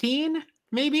 16,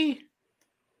 maybe.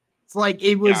 It's like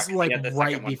it was like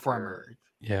right before merge.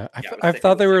 Yeah, I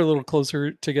thought they were a little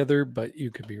closer together, but you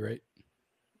could be right.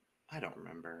 I don't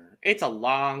remember. It's a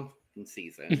long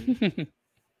season.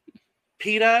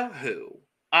 PETA who?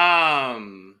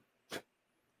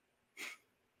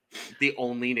 The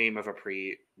only name of a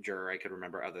pre-juror I could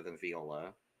remember other than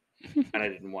Viola. And I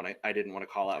didn't want to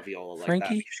call out Viola like Frankie?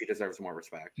 that because she deserves more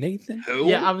respect. Nathan? Who?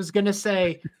 Yeah, I was gonna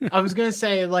say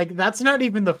like that's not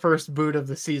even the first boot of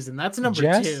the season. That's number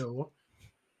Jess? 2.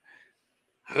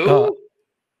 Who?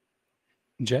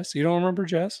 Jess? You don't remember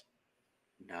Jess?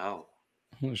 No.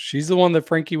 She's the one that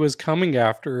Frankie was coming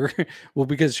after. Well,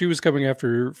 because she was coming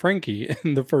after Frankie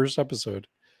in the first episode.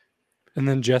 And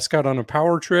then Jess got on a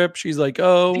power trip. She's like,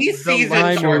 "Oh, these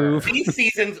seasons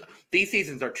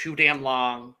are too damn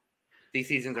long. These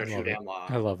seasons are too damn long.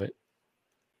 I love it."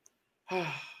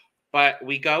 But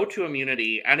we go to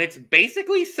immunity, and it's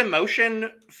basically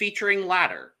Samotion featuring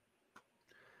ladder.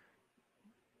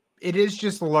 It is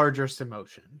just larger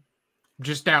Samotion,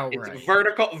 just outright. It's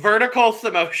vertical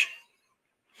Samotion.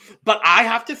 But I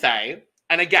have to say,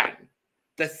 and again,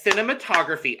 the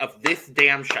cinematography of this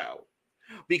damn show.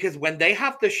 Because when they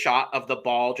have the shot of the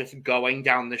ball just going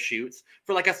down the chutes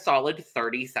for like a solid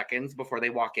 30 seconds before they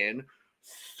walk in,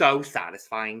 so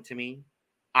satisfying to me.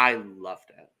 I loved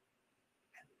it.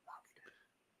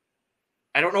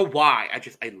 I don't know why.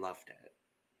 I loved it.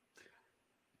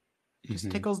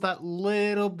 Just tickles that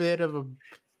little bit of a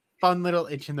fun little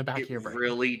itch in the back of your brain. It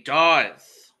really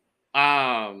does.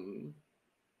 Yeah,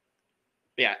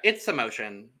 it's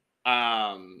Samotion.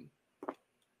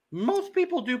 Most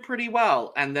people do pretty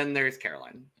well, and then there's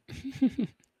Caroline.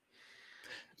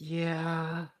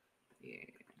 Yeah.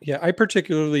 Yeah, I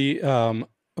particularly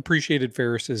appreciated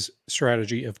Ferris's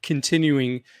strategy of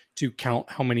continuing to count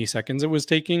how many seconds it was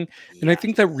taking, and I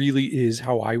think that really is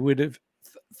how I would have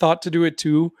thought to do it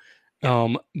too.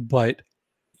 But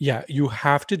yeah, you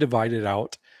have to divide it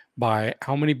out by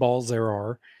how many balls there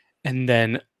are, and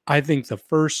then I think the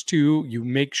first two, you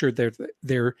make sure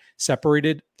they're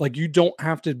separated. Like you don't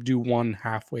have to do one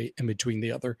halfway in between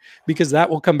the other because that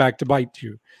will come back to bite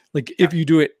you. Like if you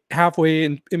do it halfway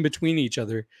in between each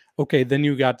other, okay, then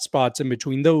you got spots in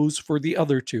between those for the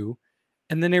other two.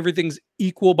 And then everything's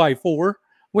equal by 4.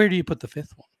 Where do you put the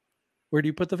fifth one? Where do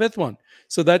you put the fifth one?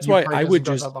 So that's why I would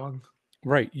just,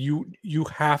 right. You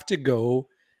have to go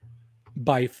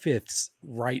by fifths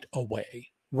right away,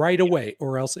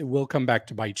 or else it will come back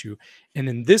to bite you. And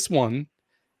in this one,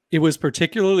 it was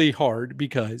particularly hard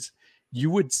because you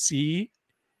would see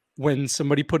when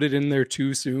somebody put it in there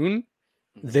too soon,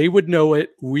 they would know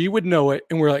it, we would know it,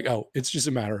 and we're like, oh, it's just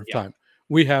a matter of time.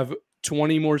 We have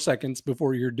 20 more seconds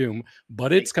before your doom,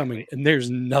 but it's coming, and there's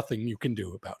nothing you can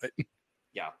do about it.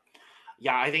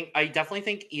 Yeah, I definitely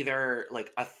think either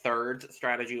like a third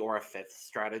strategy or a fifth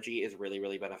strategy is really,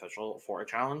 really beneficial for a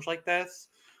challenge like this.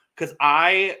 Because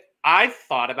I've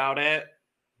thought about it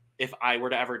if I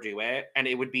were to ever do it, and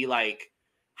it would be like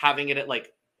having it at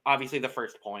like obviously the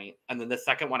first point, and then the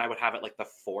second one I would have it like the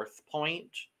fourth point.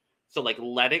 So like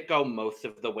let it go most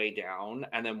of the way down,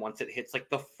 and then once it hits like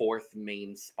the fourth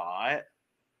main spot,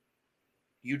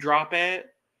 you drop it.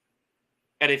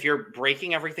 And if you're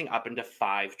breaking everything up into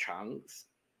 5 chunks,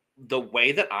 the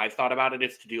way that I've thought about it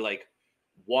is to do like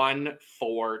 1,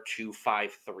 4, 2,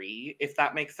 5, 3, if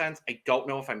that makes sense. I don't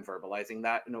know if I'm verbalizing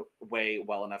that in a way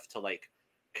well enough to like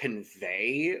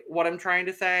convey what I'm trying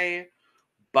to say,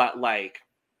 but like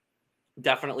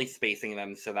definitely spacing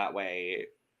them so that way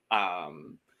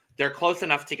they're close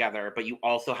enough together, but you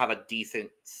also have a decent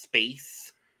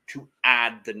space to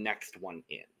add the next one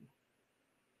in.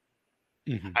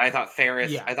 I thought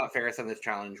Ferris on this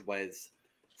challenge was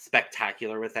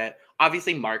spectacular with it.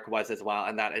 Obviously, Mark was as well,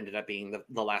 and that ended up being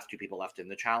the last two people left in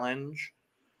the challenge.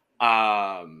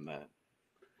 And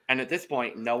at this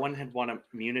point, no one had won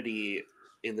immunity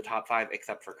in the top 5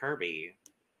 except for Kirby.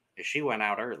 She went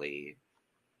out early.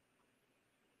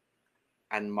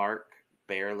 And Mark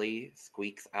barely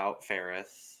squeaks out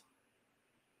Ferris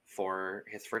for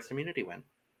his first immunity win.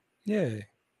 Yay.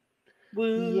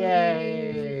 Woo!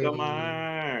 Yay! Go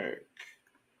Mark!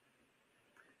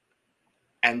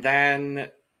 And then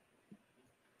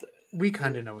we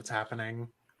kind of know what's happening.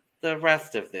 The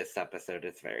rest of this episode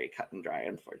is very cut and dry,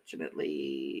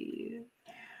 unfortunately.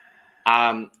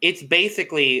 It's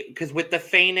basically because with the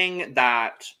feigning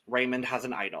that Raymond has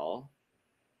an idol,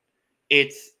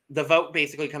 it's the vote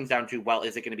basically comes down to, well,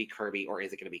 is it going to be Kirby or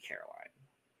is it going to be Caroline?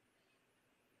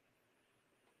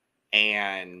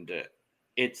 And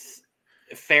it's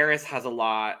Ferris has a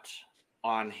lot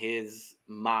on his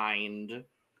mind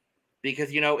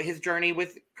because, you know, his journey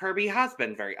with Kirby has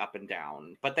been very up and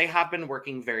down, but they have been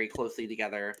working very closely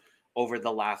together over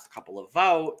the last couple of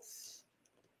votes.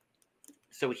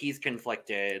 So he's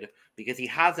conflicted because he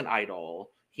has an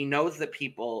idol. He knows that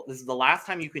this is the last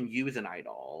time you can use an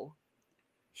idol.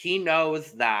 He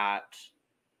knows that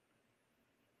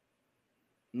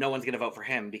no one's going to vote for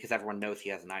him because everyone knows he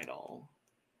has an idol.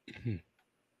 Mm-hmm.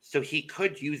 So he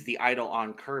could use the idol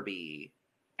on Kirby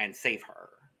and save her.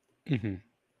 Mm-hmm.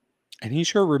 And he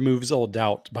sure removes all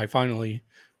doubt by finally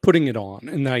putting it on.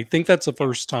 And I think that's the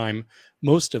first time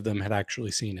most of them had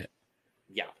actually seen it.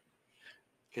 Yeah.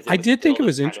 I did think it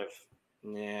was interesting.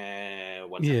 Yeah.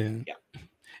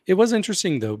 It was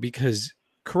interesting, though, because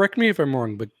correct me if I'm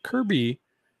wrong, but Kirby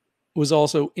was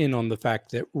also in on the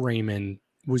fact that Raymond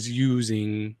was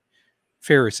using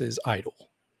Ferris's idol,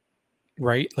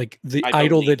 right? Like the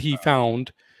idol that he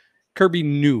found, Kirby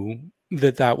knew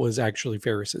that was actually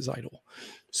Ferris's idol.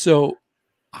 So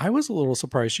I was a little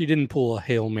surprised she didn't pull a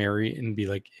Hail Mary and be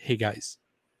like, hey guys,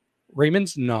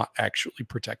 Raymond's not actually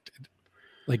protected.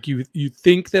 Like you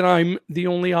think that I'm the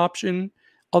only option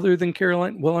other than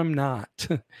Caroline? Well, I'm not.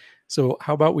 So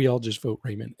how about we all just vote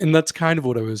Raymond? And that's kind of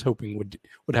what I was hoping would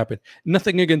happen.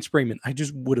 Nothing against Raymond. I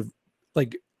just would have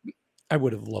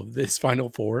loved this Final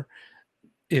Four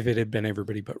if it had been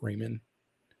everybody but Raymond.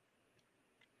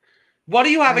 What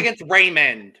do you have against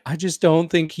Raymond? I just don't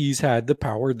think he's had the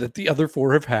power that the other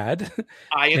 4 have had.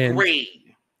 I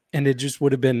agree. And it just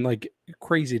would have been like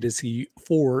crazy to see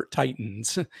 4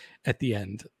 Titans at the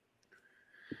end.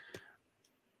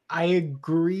 I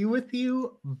agree with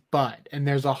you, but, and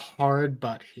there's a hard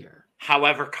but here.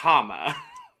 However, comma,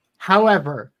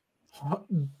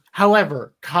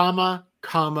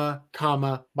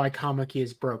 my comma key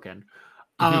is broken.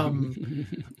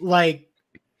 Like,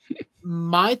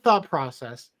 my thought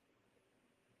process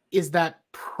is that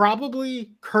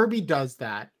probably Kirby does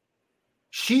that.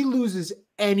 She loses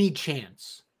any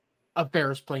chance of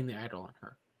Ferris playing the idol on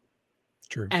her.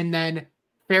 True. And then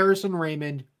Ferris and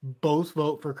Raymond both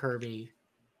vote for Kirby.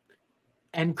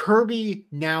 And Kirby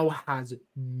now has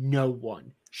no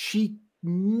one. She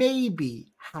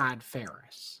maybe had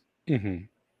Ferris. Mm-hmm.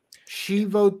 She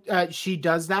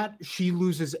does that. She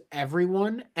loses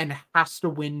everyone and has to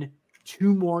win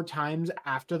 2 more times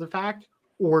after the fact,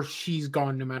 or she's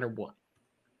gone no matter what.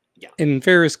 Yeah. And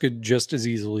Ferris could just as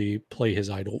easily play his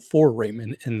idol for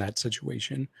Raymond in that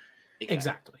situation.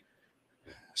 Exactly.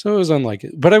 So it was unlike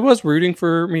it. But I was rooting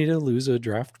for me to lose a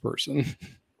draft person.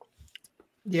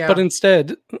 Yeah. But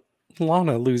instead,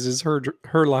 Lana loses her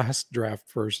last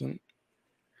draft person.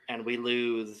 And we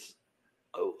lose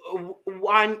who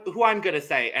I'm going to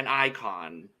say an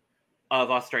icon of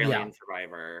Australian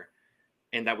Survivor,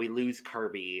 in that we lose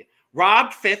Kirby.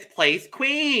 Robbed 5th place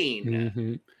queen.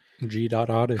 Mm-hmm. G.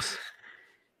 Otis.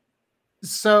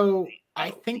 So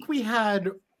I think we had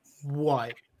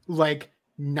like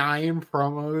 9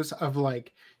 promos of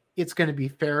like, it's going to be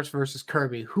Ferris versus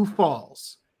Kirby. Who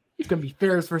falls? It's going to be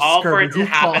Ferris versus all Kirby. All for it to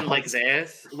happen like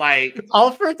this? Like,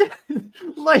 all for it to,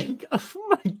 like, oh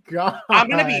my God. I'm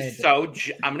going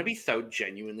to be so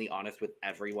genuinely honest with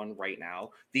everyone right now.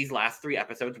 These last 3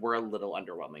 episodes were a little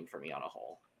underwhelming for me on a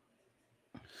whole.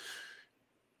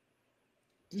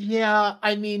 Yeah,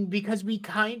 I mean, because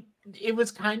it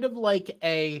was kind of like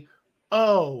I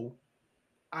hope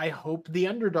the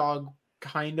underdog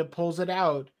kind of pulls it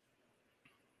out.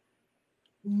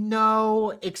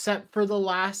 No, except for the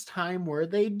last time where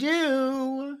they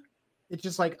do. It's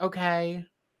just like, okay.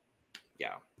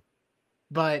 Yeah.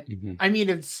 But I mean,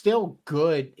 it's still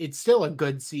good. It's still a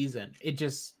good season. It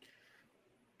just.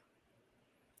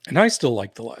 And I still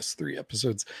like the last 3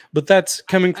 episodes, but that's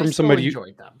coming from somebody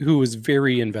who was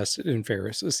very invested in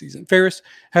Ferris this season. Ferris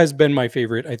has been my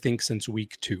favorite, I think, since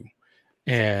week 2.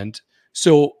 And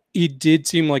so it did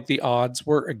seem like the odds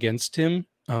were against him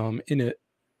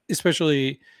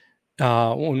especially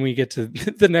when we get to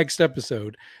the next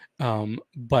episode.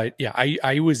 But yeah,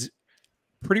 I was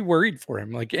pretty worried for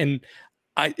him.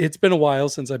 It's been a while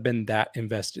since I've been that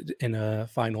invested in a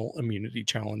final immunity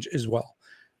challenge as well.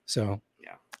 So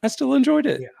yeah, I still enjoyed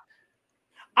it. Yeah.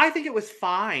 I think it was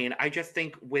fine. I just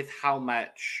think with how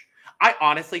much, I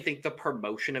honestly think the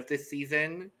promotion of this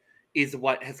season is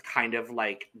what has kind of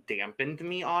like dampened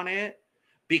me on it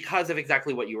because of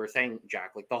exactly what you were saying,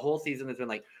 Jack. Like the whole season has been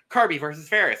like Kirby versus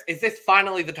Ferris. Is this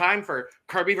finally the time for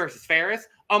Kirby versus Ferris?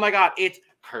 Oh my God, it's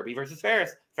Kirby versus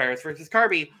Ferris, Ferris versus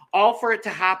Kirby, all for it to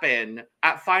happen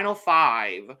at Final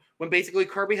 5 when basically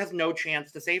Kirby has no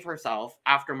chance to save herself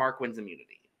after Mark wins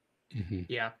immunity. Mm-hmm.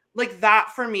 Yeah. Like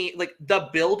that for me, like the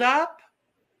buildup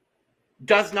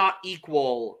does not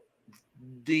equal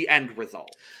the end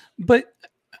result. But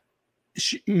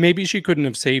maybe she couldn't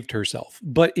have saved herself,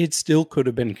 but it still could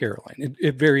have been Caroline.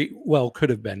 It very well could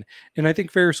have been. And I think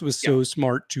Ferris was so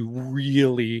smart to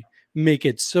really make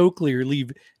it so clear,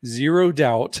 leave zero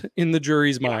doubt in the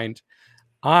jury's mind.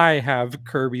 I have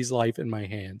Kirby's life in my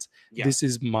hands. Yeah. This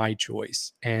is my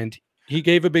choice. And he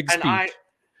gave a big speech.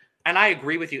 And I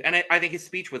agree with you. And I think his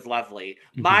speech was lovely.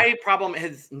 Mm-hmm. My problem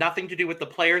has nothing to do with the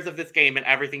players of this game and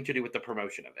everything to do with the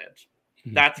promotion of it.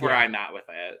 Mm-hmm. That's where I'm at with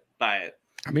it. But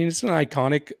I mean, it's an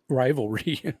iconic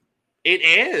rivalry. It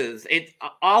is. It's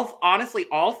honestly,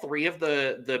 all 3 of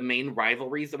the main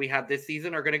rivalries that we had this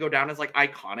season are going to go down as like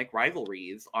iconic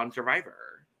rivalries on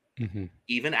Survivor. Mm-hmm.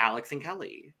 Even Alex and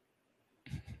Kelly.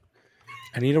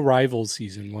 I need a rival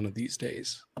season one of these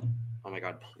days. Oh my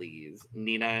God, please.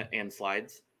 Nina and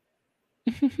Slides.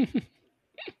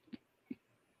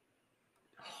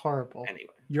 Horrible. Anyway,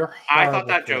 you're. I thought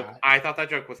that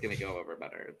joke was going to go over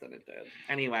better than it did.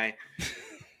 Anyway,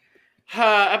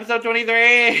 episode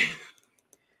 23.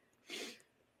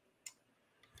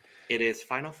 It is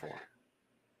Final 4,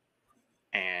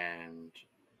 and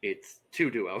it's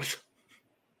 2 duos.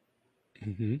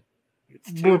 Mm-hmm.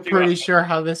 We're pretty sure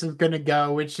how this is going to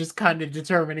go. It's just kind of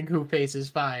determining who faces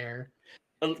fire.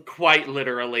 Quite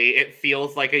literally, it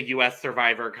feels like a U.S.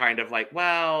 Survivor kind of like,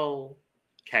 well,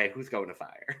 okay, who's going to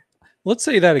fire? Let's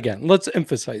say that again. Let's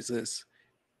emphasize this.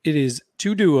 It is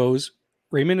 2 duos,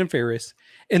 Raymond and Ferris,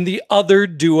 and the other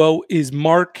duo is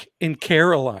Mark and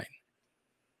Caroline.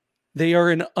 They are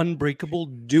an unbreakable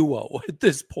duo at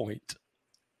this point.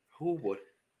 Who would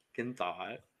have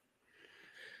thought?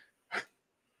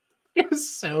 It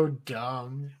was so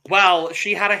dumb. Well,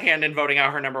 she had a hand in voting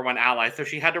out her number 1 ally, so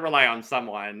she had to rely on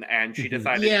someone, and she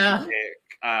decided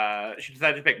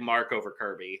to pick Mark over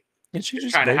Kirby. And she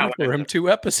just voted for him 2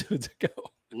 episodes ago.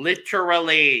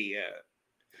 Literally.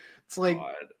 It's like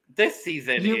this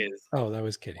season is. Oh, that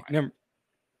was Kitty.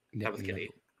 That was Kitty.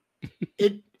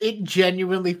 It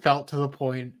genuinely felt to the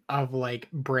point of like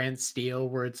Brand Steel,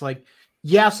 where it's like,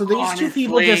 yeah, so these 2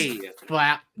 people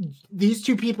these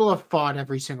 2 people have fought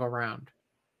every single round.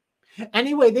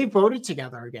 Anyway, they voted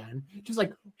together again. Just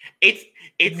like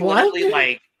it's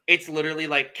literally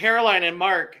like Caroline and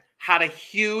Mark had a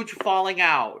huge falling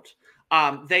out.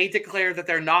 They declare that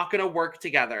they're not going to work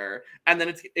together, and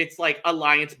then it's like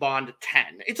Alliance Bond 10.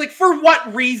 It's like, for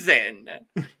what reason?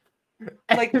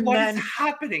 Like, what is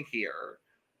happening here?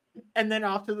 And then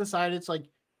off to the side, it's like,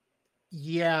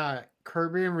 yeah,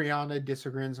 Kirby and Rihanna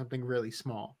disagree on something really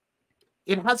small.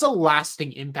 It has a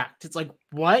lasting impact. It's like,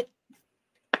 what?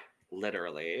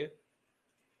 Literally.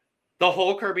 The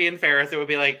whole Kirby and Ferris, it would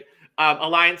be like,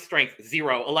 Alliance Strength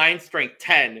 0, Alliance Strength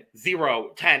 10,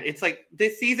 0, 10. It's like,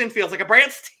 this season feels like a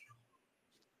Brand Steel.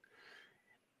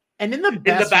 And in the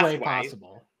best way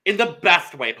possible. In the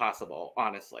best way possible,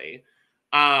 honestly.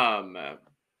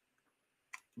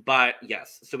 But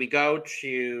yes, so we go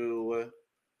to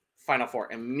Final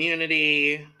 4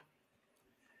 immunity,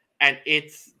 and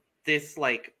it's this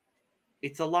like,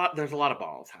 there's a lot of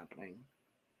balls happening.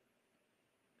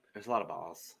 There's a lot of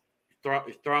balls. You're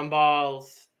throwing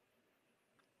balls.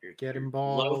 You're getting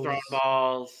balls. Low throwing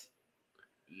balls.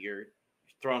 You're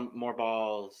throwing more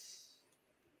balls.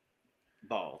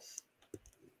 Balls.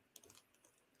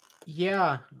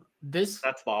 Yeah, that's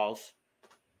balls.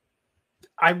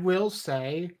 I will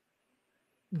say,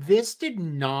 this did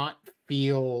not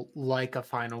feel like a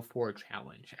Final Four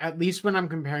challenge, at least when I'm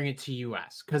comparing it to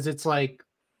US, because it's like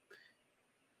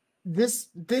this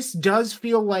does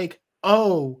feel like,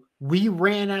 oh, we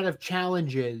ran out of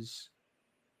challenges.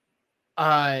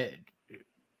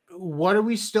 What do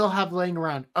we still have laying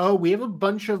around? Oh, we have a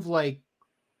bunch of like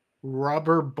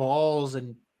rubber balls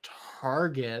and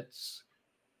targets.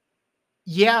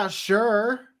 Yeah,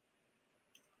 sure.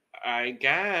 I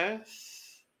guess.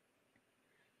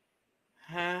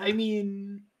 I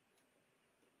mean,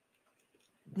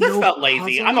 this no felt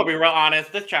lazy. puzzle? I'm gonna be real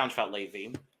honest. This challenge felt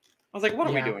lazy. I was like, what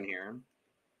are we Yeah. doing here?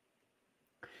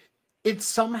 It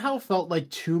somehow felt like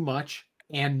too much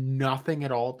and nothing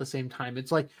at all at the same time.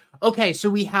 It's like, okay, so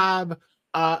we have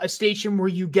a station where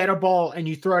you get a ball and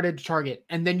you throw it at a target,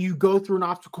 and then you go through an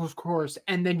obstacle course,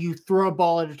 and then you throw a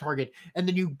ball at a target, and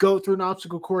then you go through an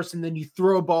obstacle course, and then you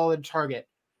throw a ball at a target.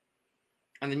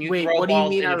 And then you Wait, throw what do you balls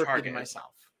mean? I into repeated target. myself.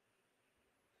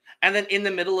 And then in the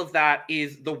middle of that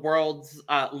is the world's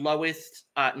lowest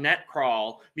net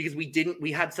crawl, because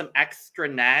we had some extra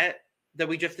net that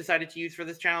we just decided to use for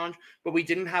this challenge, but we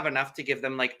didn't have enough to give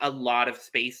them like a lot of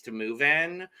space to move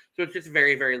in. So it's just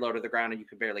very, very low to the ground and you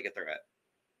could barely get through it.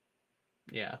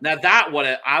 Yeah. Now I would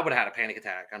have had a panic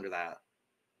attack under that.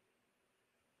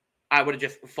 I would have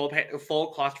just full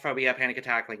claustrophobia, panic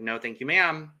attack. Like, no, thank you,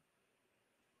 ma'am.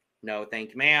 No,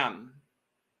 thank you, ma'am.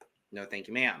 No, thank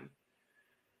you, ma'am.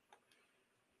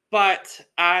 But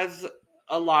as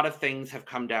a lot of things have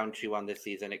come down to on this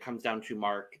season, it comes down to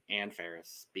Mark and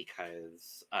Ferris,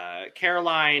 because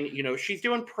Caroline, you know, she's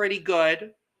doing pretty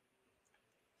good,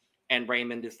 and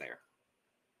Raymond is there.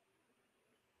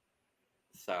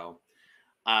 So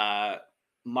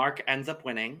Mark ends up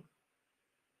winning.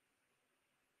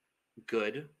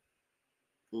 Good.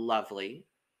 Lovely.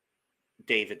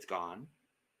 David's gone.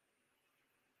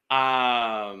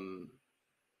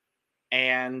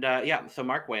 So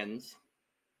Mark wins.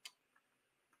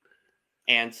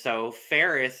 And so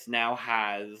Ferris now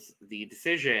has the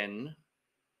decision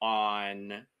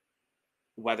on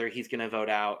whether he's going to vote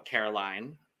out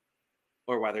Caroline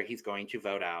or whether he's going to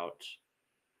vote out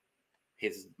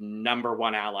his number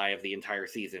one ally of the entire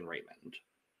season, Raymond.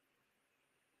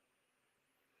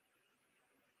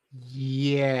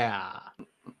 Yeah.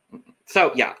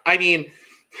 So, yeah, I mean,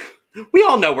 we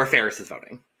all know where Ferris is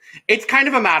voting. It's kind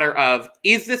of a matter of,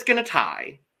 is this going to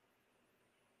tie?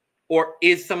 Or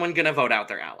is someone going to vote out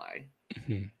their ally?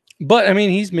 Mm-hmm. But, I mean,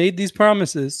 he's made these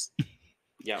promises.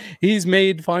 Yeah. He's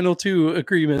made final 2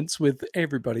 agreements with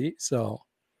everybody. So,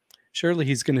 surely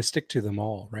he's going to stick to them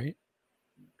all, right?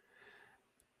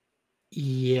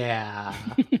 Yeah.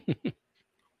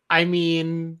 I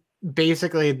mean,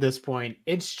 basically at this point,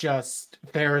 it's just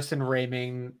Ferris and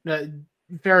Raymond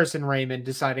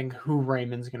deciding who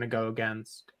Raymond's going to go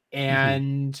against.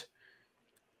 And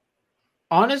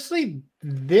honestly,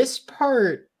 this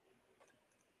part,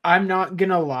 I'm not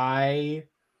going to lie,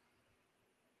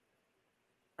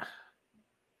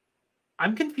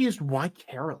 I'm confused why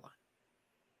Caroline.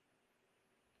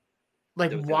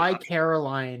 Like, why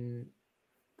Caroline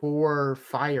for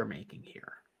fire making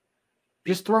here?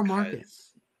 Just throw Mark in.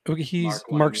 Okay,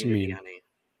 Mark's mean.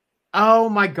 Oh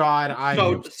my God!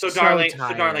 So darling,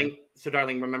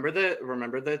 remember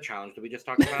the challenge that we just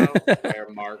talked about? Where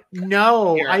Mark?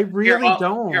 No, I really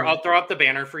don't. Here, I'll throw up the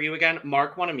banner for you again.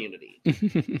 Mark won immunity.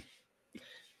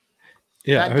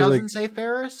 Yeah, that doesn't say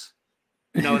Ferris.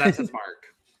 No, that says Mark.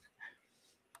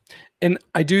 And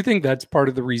I do think that's part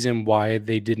of the reason why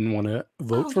they didn't want to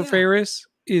vote for Ferris,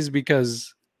 is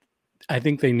because I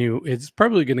think they knew it's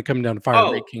probably going to come down to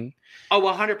fire making. Oh,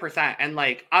 100%. And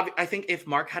like, I think if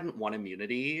Mark hadn't won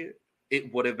immunity,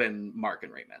 it would have been Mark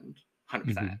and Raymond.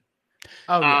 100%. Mm-hmm.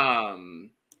 Oh, yeah.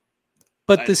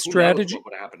 But the strategy, what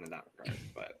would have happened in that regard,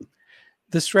 but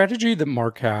the strategy that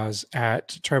Mark has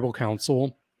at Tribal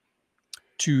Council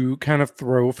to kind of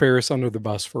throw Ferris under the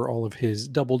bus for all of his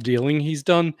double dealing he's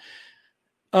done.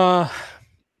 I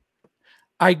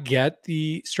get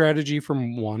the strategy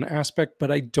from one aspect,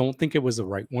 but I don't think it was the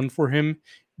right one for him,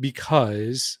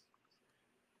 because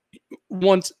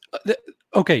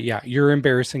you're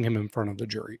embarrassing him in front of the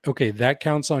jury. Okay, that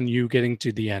counts on you getting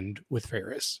to the end with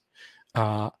Ferris.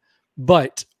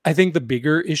 But I think the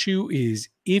bigger issue is,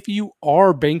 if you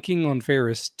are banking on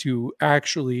Ferris to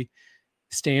actually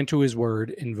stand to his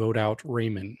word and vote out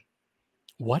Raymond,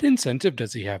 what incentive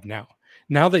does he have now?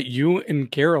 Now that you and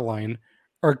Caroline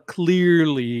are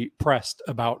clearly pressed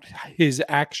about his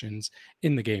actions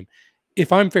in the game.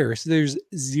 If I'm Ferris, there's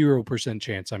 0%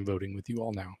 chance I'm voting with you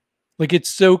all now. Like, it's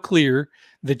so clear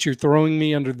that you're throwing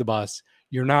me under the bus.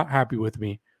 You're not happy with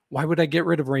me. Why would I get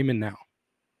rid of Raymond now?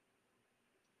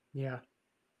 Yeah.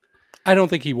 I don't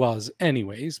think he was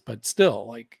anyways, but still,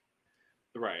 like,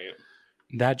 Right.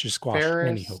 that just squashed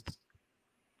any hope.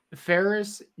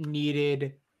 Ferris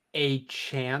needed a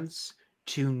chance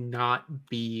to not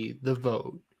be the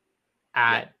vote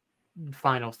at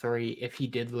Final 3 if he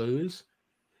did lose.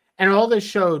 And all this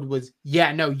showed was,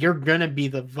 yeah, no, you're going to be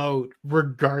the vote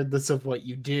regardless of what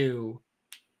you do.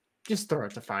 Just throw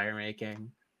it to fire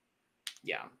making.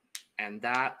 Yeah. And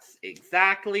that's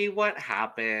exactly what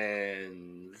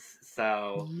happens.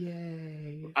 So,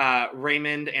 yay.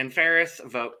 Raymond and Ferris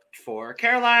vote for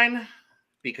Caroline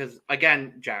because,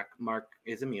 again, Mark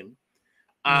is immune.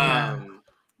 And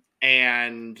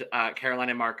Caroline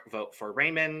and Mark vote for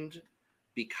Raymond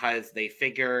because they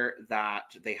figure that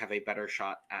they have a better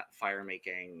shot at fire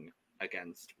making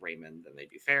against Raymond than they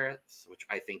do Ferris, which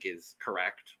I think is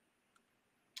correct.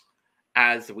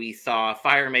 As we saw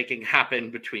fire making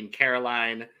happen between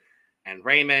Caroline and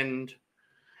Raymond,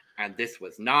 and this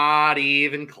was not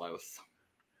even close.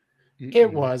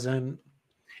 It wasn't.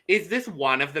 Is this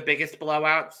one of the biggest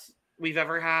blowouts we've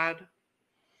ever had?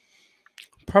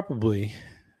 Probably.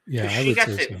 Yeah, I would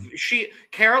say so.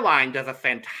 Caroline does a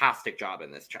fantastic job in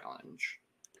this challenge.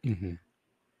 Mm-hmm.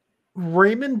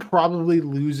 Raymond probably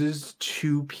loses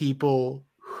to people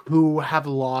who have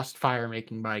lost fire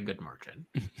making by a good margin.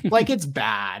 Like, it's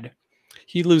bad.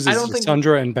 He loses to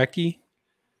Sandra and Becky.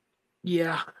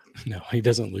 Yeah. No, he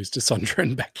doesn't lose to Sandra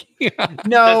and Becky.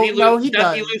 No, does he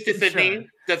does. He lose to Sydney? Sure.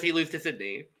 Does he lose to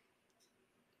Sydney?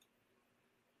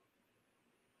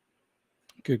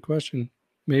 Good question.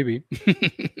 Maybe.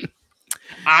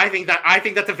 I think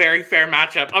that's a very fair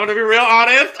matchup. I'm gonna be real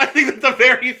honest. I think that's a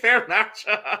very fair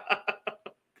matchup.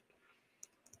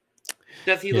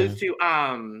 Does he lose to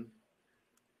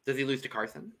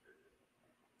Carson?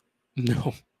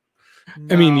 No.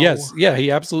 I mean, yes. Yeah,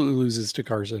 he absolutely loses to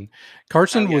Carson.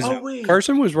 Carson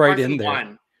was right in there.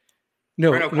 Won.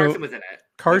 No, Carson was in it.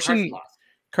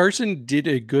 Carson did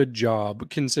a good job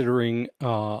considering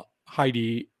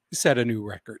Heidi set a new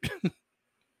record.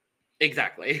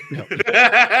 Exactly. Yep.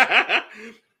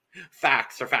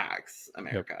 Facts are facts,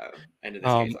 America. Yep. And in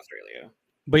this case, Australia.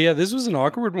 But yeah, this was an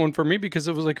awkward one for me because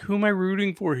it was like, who am I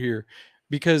rooting for here?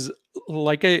 Because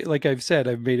like I've said,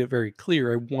 I've made it very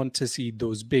clear. I want to see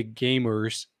those big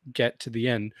gamers get to the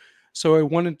end. So I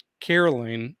wanted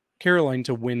Caroline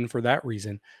to win for that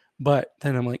reason. But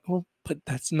then I'm like, well, but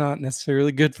that's not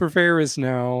necessarily good for Ferris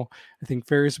now. I think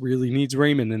Ferris really needs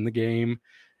Raymond in the game.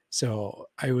 So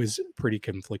I was pretty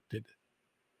conflicted.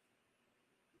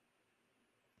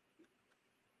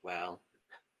 Well,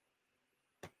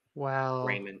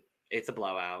 Raymond, it's a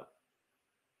blowout.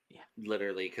 Yeah,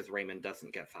 literally, because Raymond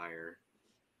doesn't get fire.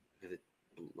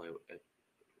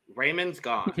 Raymond's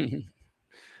gone.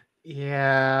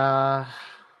 Yeah.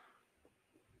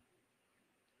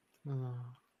 Oh,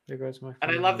 there goes my.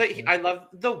 And I love that. I love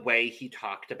the way he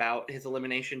talked about his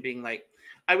elimination being like,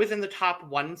 I was in the top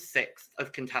 1/6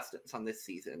 of contestants on this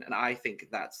season, and I think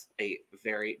that's a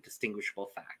very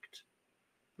distinguishable fact.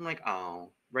 I'm like,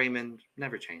 oh, Raymond,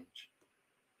 never change.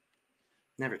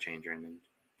 Never change, Raymond.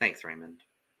 Thanks, Raymond.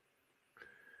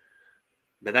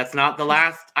 But that's not the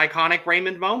last iconic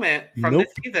Raymond moment from this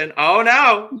season. Oh,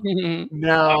 no.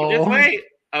 No.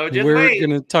 Oh, just wait. We're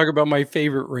going to talk about my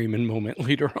favorite Raymond moment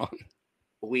later on.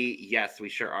 Yes, we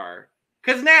sure are.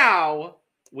 Because now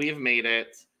we've made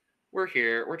it. We're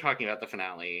here. We're talking about the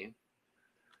finale.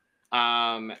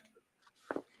 Not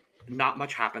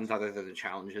much happens other than the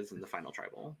challenges in the final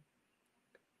tribal.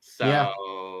 So, yeah.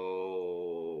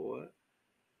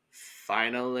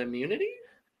 Final immunity?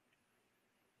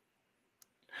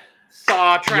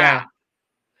 Saw trap. Yeah.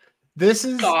 This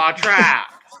is Saw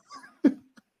trap.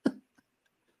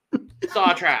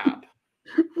 Saw trap.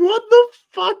 What the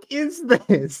fuck is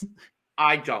this?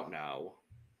 I don't know.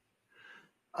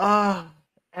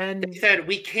 And they said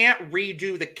we can't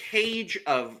redo the cage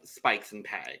of spikes and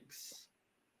pegs.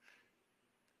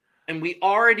 And we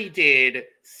already did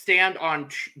stand on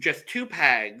just 2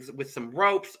 pegs with some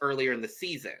ropes earlier in the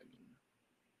season.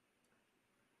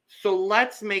 So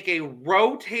let's make a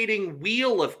rotating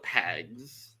wheel of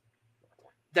pegs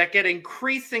that get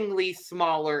increasingly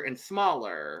smaller and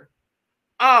smaller.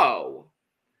 Oh,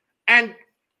 and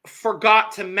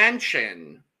forgot to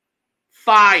mention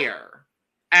fire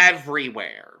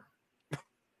everywhere.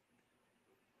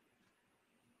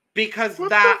 Because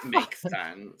that makes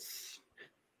sense.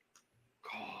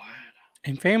 God.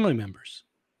 And family members.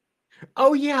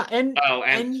 Oh yeah, and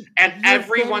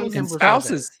everyone's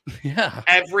spouses. Yeah,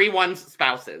 everyone's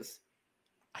spouses.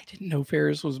 I didn't know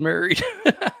Ferris was married.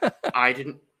 I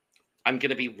didn't. I'm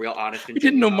gonna be real honest. I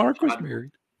didn't know Mark was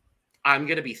married. I'm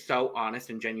going to be so honest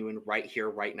and genuine right here,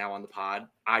 right now on the pod.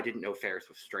 I didn't know Ferris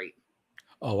was straight.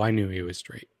 Oh, I knew he was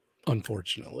straight,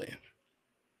 unfortunately.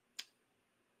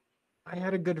 I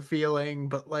had a good feeling,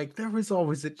 but like there was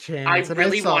always a chance. I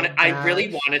really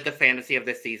Dash. wanted the fantasy of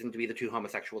this season to be the two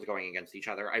homosexuals going against each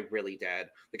other. I really did.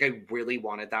 Like I really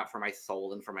wanted that for my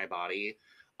soul and for my body.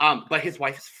 But his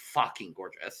wife is fucking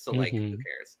gorgeous. So like who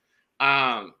cares?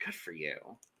 Good for you.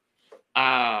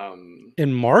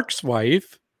 And Mark's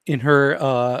wife in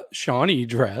her Shawnee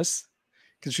dress,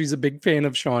 because she's a big fan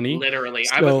of Shawnee. Literally.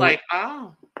 I was like,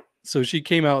 oh. So she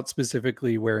came out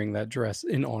specifically wearing that dress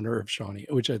in honor of Shawnee,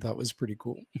 which I thought was pretty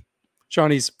cool.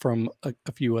 Shawnee's from a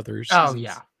few other seasons. Oh,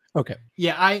 yeah. Okay.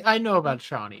 Yeah, I know about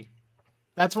Shawnee.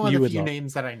 That's one of the few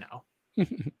names that I know.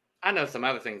 I know some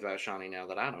other things about Shawnee now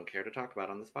that I don't care to talk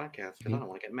about on this podcast because I don't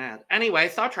want to get mad. Anyway,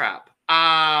 Saw Trap.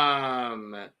 Saw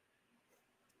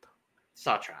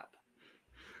Trap.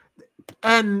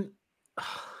 And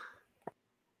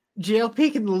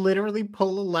JLP can literally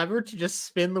pull a lever to just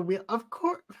spin the wheel. Of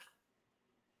course.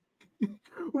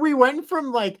 We went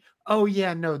from like, oh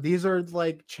yeah, no, these are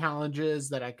like challenges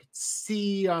that I could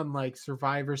see on like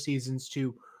Survivor seasons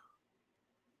to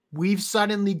we've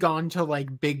suddenly gone to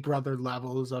like Big Brother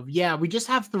levels of, yeah, we just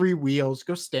have 3 wheels,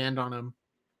 go stand on them.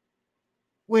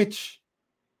 Which,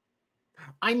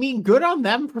 I mean, good on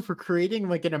them for creating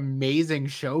like an amazing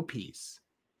showpiece.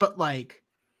 But like,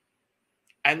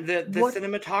 and the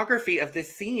cinematography of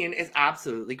this scene is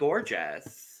absolutely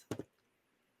gorgeous.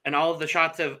 And all of the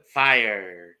shots of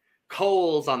fire,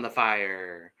 coals on the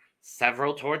fire,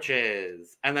 several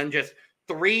torches, and then just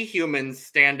 3 humans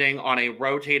standing on a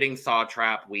rotating saw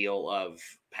trap wheel of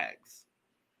pegs.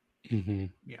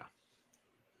 Yeah.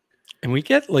 And we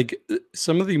get like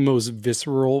some of the most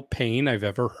visceral pain I've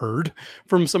ever heard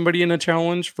from somebody in a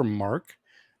challenge from Mark.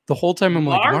 The whole time I'm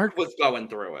like, Mark was going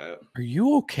through it. Are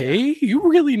you okay? Yeah. You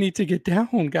really need to get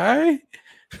down, guy.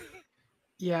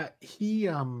 Yeah, he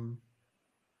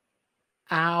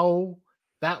ow,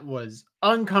 that was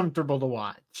uncomfortable to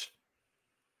watch.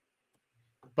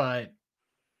 But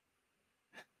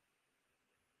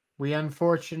we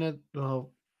unfortunately,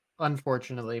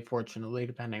 fortunately,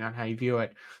 depending on how you view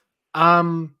it,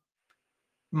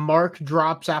 Mark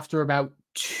drops after about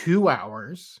 2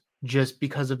 hours just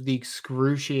because of the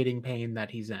excruciating pain that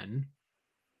he's in.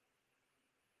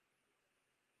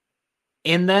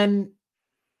 And then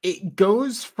it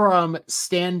goes from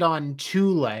stand on 2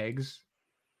 legs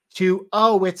to,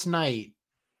 oh, it's night.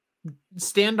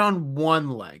 Stand on 1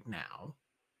 leg now.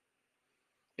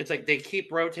 It's like they keep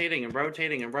rotating and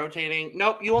rotating and rotating.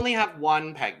 Nope, you only have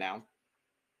 1 peg now.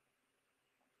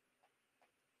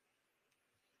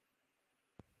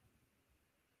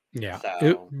 Yeah,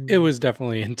 so. It was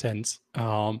definitely intense.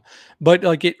 But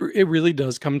like it really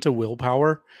does come to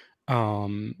willpower.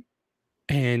 And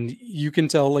you can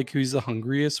tell like who's the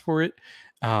hungriest for it.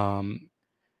 And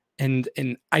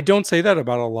I don't say that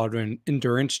about a lot of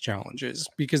endurance challenges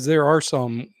because there are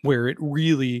some where it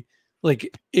really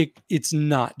like it's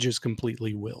not just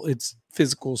completely will, it's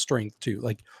physical strength too.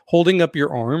 Like holding up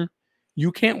your arm,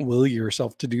 you can't will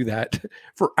yourself to do that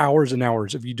for hours and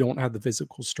hours if you don't have the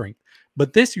physical strength.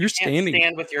 But this, you can't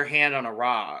stand with your hand on a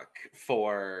rock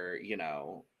for,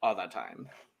 all that time.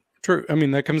 True. I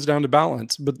mean, that comes down to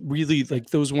balance, but really like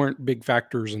those weren't big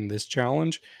factors in this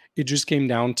challenge. It just came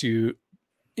down to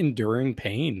enduring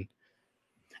pain.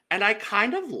 And I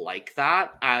kind of like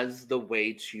that as the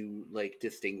way to like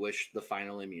distinguish the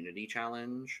final immunity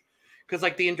challenge. Because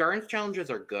like the endurance challenges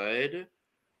are good,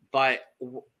 but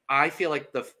I feel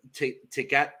like to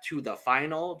get to the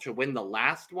final, to win the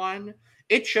last one,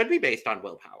 it should be based on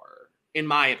willpower, in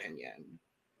my opinion,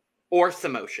 or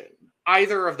Samotion.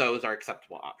 Either of those are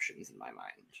acceptable options in my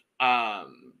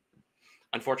mind.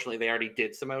 Unfortunately, they already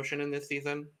did Samotion in this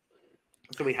season,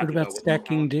 so we have to go with What about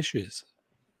stacking dishes?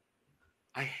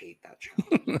 I hate that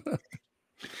challenge.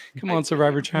 Come on,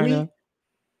 Survivor China.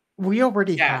 We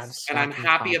already have, and I'm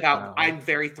happy about. I'm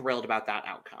very thrilled about that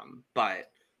outcome,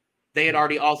 but they had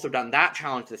already also done that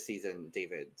challenge this season,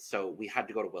 David. So we had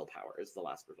to go to willpower as the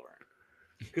last resort.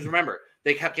 Because remember,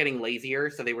 they kept getting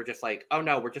lazier, so they were just like, "Oh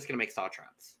no, we're just going to make saw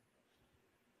traps."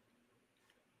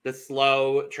 The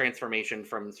slow transformation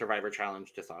from Survivor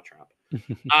Challenge to saw trap.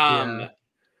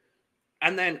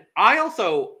 And then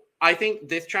I think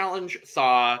this challenge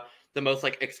saw the most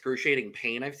like excruciating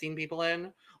pain I've seen people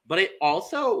in, but it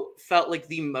also felt like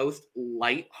the most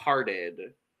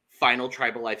lighthearted final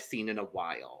tribal I've seen in a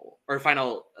while, or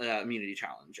final immunity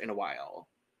challenge in a while.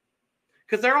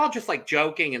 Because they're all just like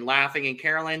joking and laughing, and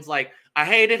Caroline's like, I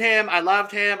hated him, I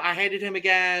loved him, I hated him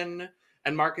again.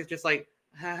 And Mark is just like,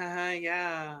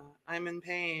 yeah, I'm in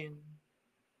pain.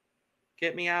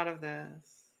 Get me out of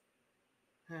this.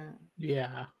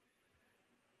 Yeah.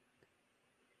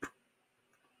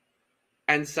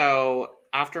 And so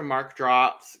after Mark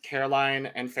drops, Caroline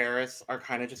and Ferris are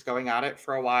kind of just going at it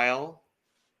for a while.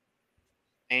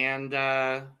 And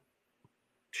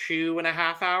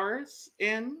 2.5 hours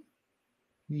in,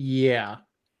 Yeah.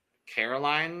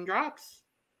 Caroline drops.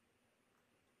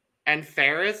 And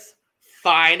Ferris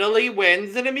finally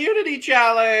wins an immunity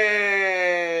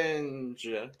challenge.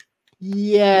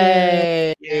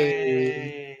 Yay.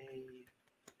 Yay.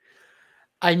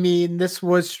 I mean, this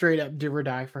was straight up do or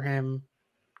die for him.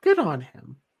 Good on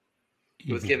him.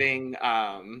 It was giving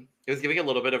a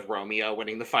little bit of Romeo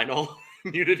winning the final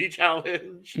immunity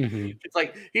challenge. It's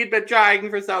like he'd been trying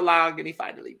for so long and he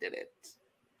finally did it.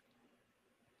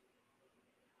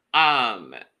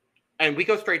 And we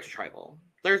go straight to tribal.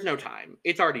 There's no time.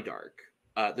 It's already dark.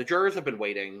 The jurors have been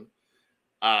waiting.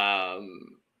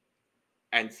 And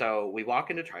so we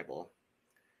walk into tribal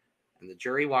and the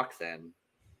jury walks in.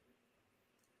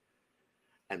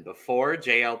 And before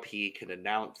JLP can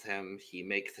announce him, he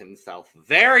makes himself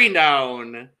very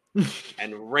known.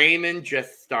 And Raymond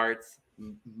just starts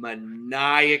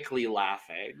maniacally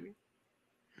laughing.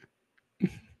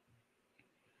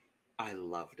 I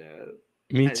loved it.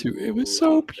 Me too. It was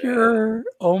so pure.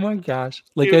 Oh my gosh.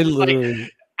 Like I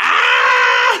literally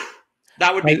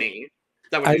that would be me.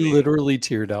 I literally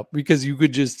teared up because you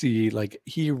could just see like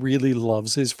he really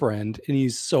loves his friend and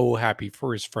he's so happy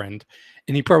for his friend.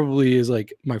 And he probably is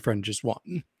like, my friend just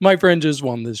won. My friend just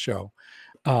won this show.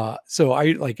 So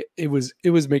I like it was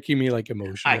making me like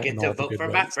emotional. I get to vote for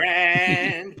my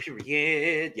friend.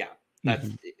 Period. Yeah. That's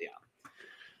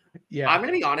Yeah. I'm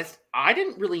gonna be honest, I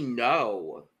didn't really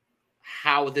know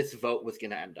how this vote was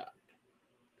gonna end up.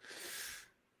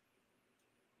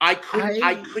 I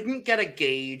couldn't get a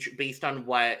gauge based on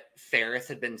what Ferris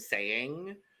had been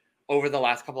saying over the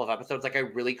last couple of episodes. Like I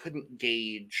really couldn't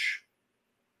gauge,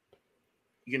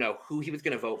 who he was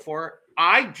going to vote for.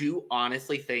 I do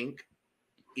honestly think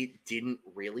it didn't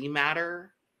really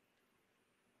matter.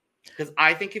 Because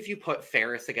I think if you put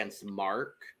Ferris against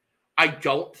Mark, I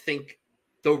don't think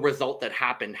the result that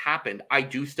happened. I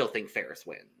do still think Ferris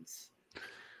wins.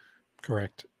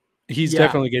 Correct. He's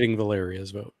definitely getting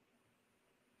Valeria's vote.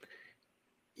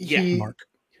 Yeah, Mark.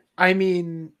 I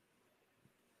mean,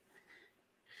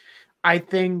 I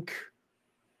think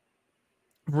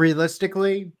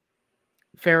realistically,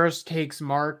 Ferris takes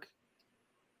Mark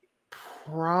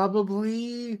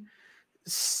probably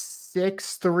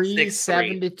 6-3,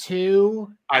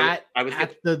 7-2 at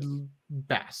the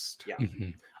best. Yeah.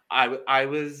 I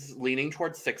was leaning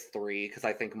towards 6-3 because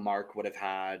I think Mark would have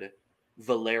had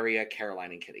Valeria,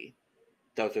 Caroline, and Kitty.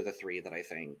 Those are the three that I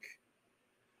think.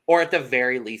 Or at the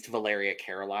very least, Valeria,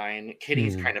 Caroline.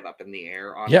 Kitty's kind of up in the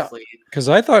air, honestly. Yeah, because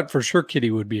I thought for sure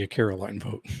Kitty would be a Caroline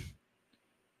vote.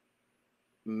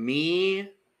 Me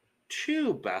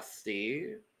too,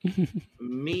 bestie.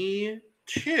 Me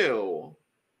too.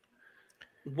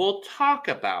 We'll talk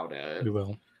about it. We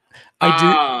will.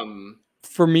 I do.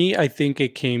 For me, I think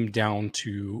it came down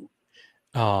to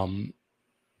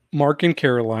Mark and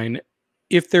Caroline.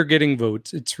 If they're getting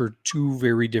votes, it's for two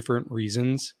very different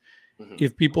reasons.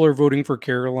 If people are voting for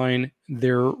Caroline,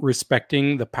 they're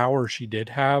respecting the power she did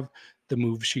have, the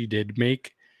moves she did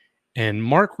make. And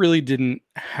Mark really didn't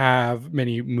have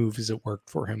many moves that worked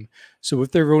for him. So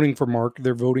if they're voting for Mark,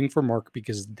 they're voting for Mark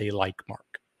because they like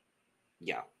Mark.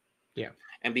 Yeah. Yeah.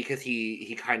 And because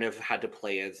he kind of had to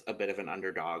play as a bit of an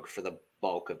underdog for the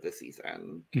bulk of the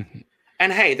season.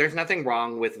 And hey, there's nothing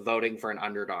wrong with voting for an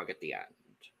underdog at the end.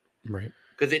 Right.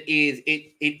 Because it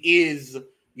is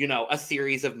a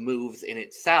series of moves in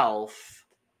itself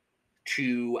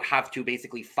to have to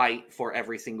basically fight for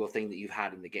every single thing that you've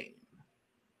had in the game.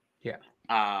 Yeah.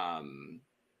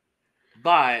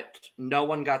 But no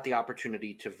one got the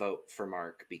opportunity to vote for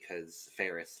Mark because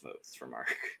Ferris votes for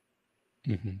Mark.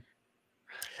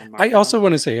 I also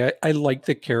want to say, I like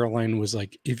that Caroline was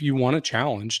like, if you want a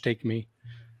challenge, take me.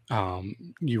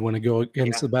 You want to go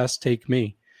against the best, take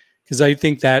me. Because I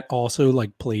think that also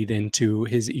like played into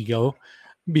his ego.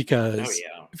 Because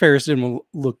Ferris didn't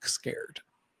look scared.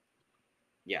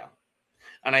 Yeah.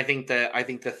 And I think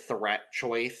the threat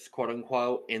choice, quote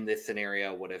unquote, in this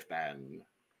scenario would have been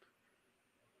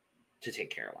to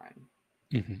take Caroline.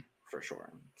 For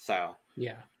sure. So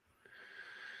yeah.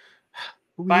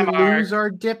 Bye, We Mark. lose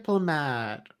our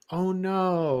diplomat. Oh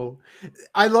no.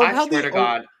 I love how swear to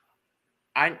God.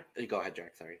 Go ahead,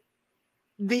 Jack, sorry.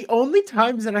 The only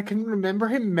times that I can remember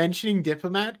him mentioning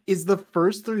diplomat is the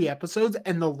first 3 episodes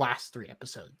and the last 3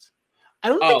 episodes. I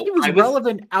don't think he was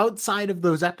relevant outside of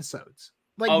those episodes.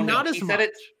 Like not as much.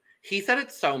 He said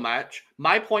it so much.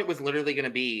 My point was literally going to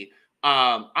be,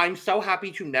 I'm so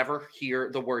happy to never hear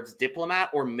the words diplomat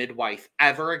or midwife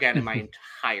ever again in my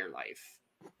entire life.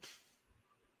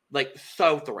 Like,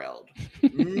 so thrilled.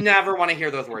 Never want to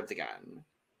hear those words again.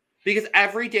 Because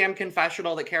every damn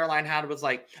confessional that Caroline had was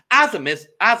like, as a midwife.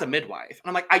 And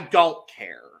I'm like, I don't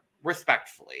care.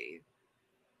 Respectfully.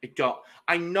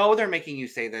 I know they're making you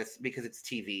say this because it's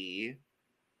TV.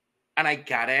 And I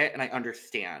get it and I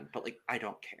understand. But, like, I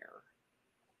don't care.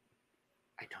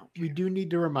 I don't care. We do need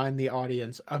to remind the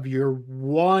audience of your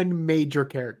one major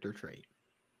character trait.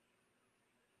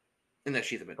 And that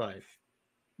she's a midwife. But,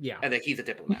 yeah. And that he's a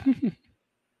diplomat.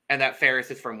 And that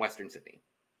Ferris is from Western Sydney.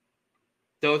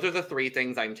 Those are the 3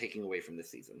 things I'm taking away from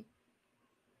this season.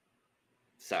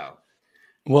 So.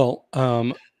 Well,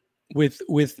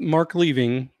 with Mark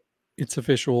leaving, it's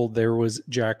official. There was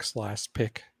Jack's last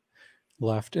pick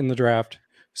left in the draft.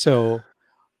 So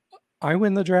I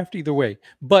win the draft either way.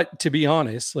 But to be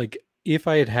honest, like if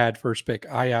I had first pick,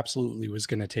 I absolutely was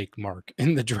going to take Mark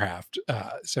in the draft.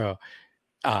 So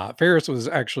Ferris was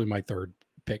actually my 3rd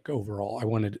pick overall. I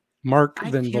wanted Mark,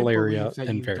 then Valeria,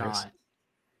 then Ferris.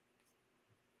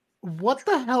 What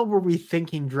the hell were we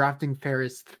thinking drafting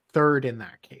Ferris 3rd in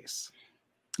that case?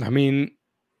 I mean,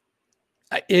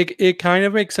 it kind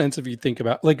of makes sense if you think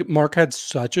about, like, Mark had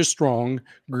such a strong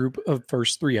group of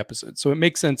first 3 episodes. So it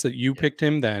makes sense that you picked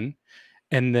him then.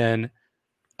 And then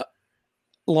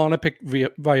Lana picked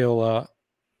Viola.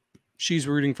 She's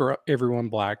rooting for everyone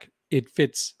black. It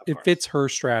fits her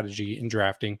strategy in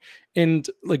drafting. And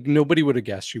like nobody would have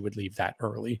guessed she would leave that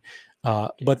early.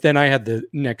 But then I had the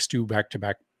next 2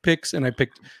 back-to-back picks, and I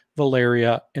picked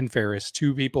Valeria and Ferris,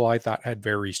 2 people I thought had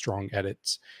very strong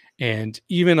edits. And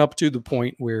even up to the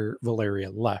point where Valeria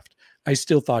left, I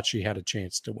still thought she had a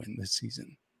chance to win this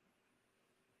season.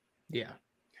 Yeah.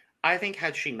 I think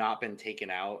had she not been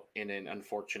taken out in an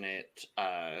unfortunate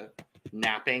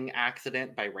napping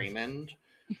accident by Raymond,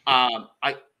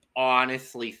 I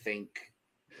honestly think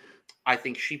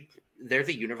there's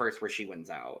a universe where she wins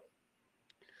out.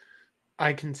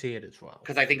 I can see it as well.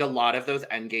 Because I think a lot of those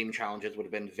endgame challenges would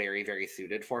have been very, very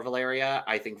suited for Valeria.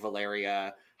 I think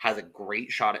Valeria has a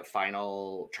great shot at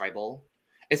final tribal,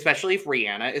 especially if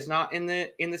Rihanna is not in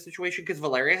the situation, because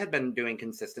Valeria had been doing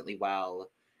consistently well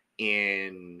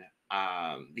in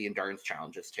the endurance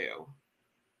challenges too.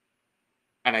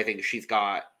 And I think she's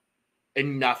got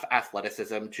enough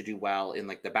athleticism to do well in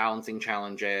like the balancing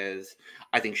challenges.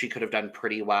 I think she could have done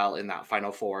pretty well in that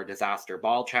Final 4 disaster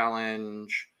ball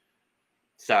challenge.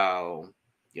 So,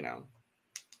 you know,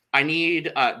 I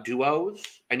need duos.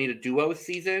 I need a duo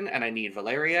season, and I need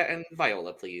Valeria and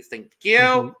Viola, please. Thank you.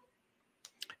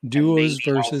 Mm-hmm. Duos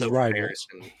versus rivals.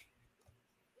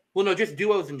 Well, no, just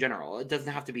duos in general. It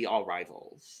doesn't have to be all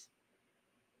rivals.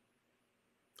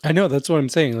 I know, that's what I'm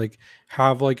saying. Like,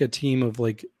 have like a team of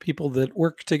like people that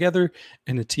work together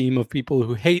and a team of people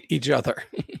who hate each other.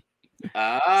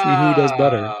 Oh, see who does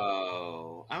better.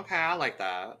 Okay, I like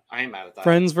that. I ain't mad at that.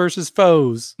 Friends versus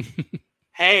foes.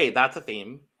 Hey, that's a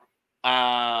theme.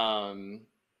 I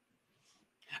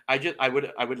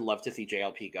would love to see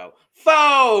JLP go,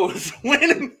 foes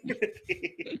win.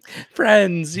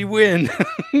 Friends, you win.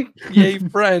 Yay,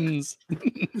 friends.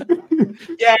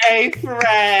 Yay,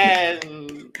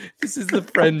 friends. This is the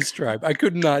Friends tribe. I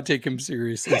could not take him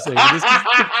seriously saying this is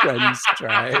the Friends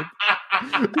tribe.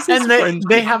 And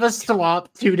they have a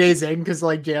swap 2 days in because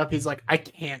like JLP's like, I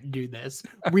can't do this.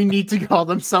 We need to call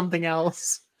them something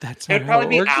else. That's it'd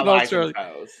probably be allies and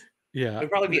foes. Yeah, it'd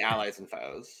probably be allies and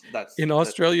foes. That's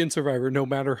Australian Survivor. No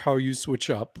matter how you switch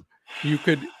up, you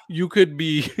could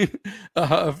be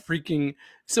freaking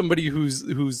somebody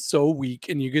who's so weak,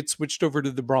 and you get switched over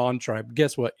to the Brawn tribe.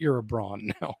 Guess what? You're a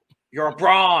Brawn now. You're a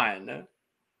Brawn.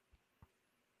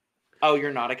 Oh,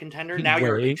 you're not a contender? Now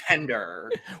you're a contender.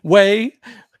 Way,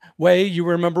 you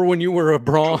remember when you were a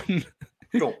Brawn?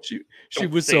 She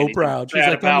was so proud. She's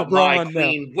like, I'm a Brawn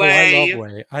now.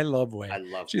 Oh, I love Way.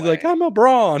 She's like, I'm a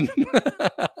Brawn.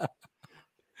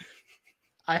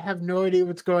 I have no idea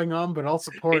what's going on, but I'll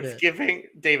support it.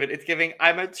 It's giving,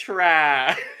 I'm a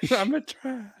trash. I'm a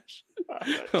trash.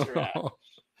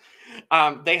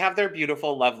 They have their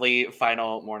beautiful, lovely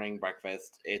final morning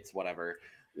breakfast. It's whatever.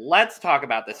 Let's talk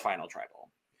about this final tribal,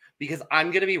 because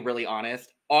I'm going to be really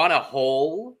honest. On a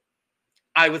whole,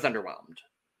 I was underwhelmed.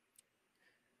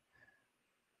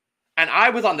 And I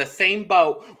was on the same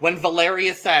boat when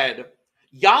Valeria said,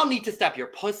 y'all need to step your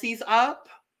pussies up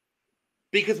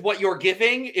because what you're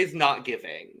giving is not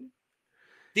giving.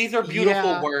 These are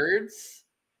beautiful words,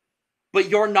 but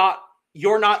you're not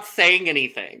saying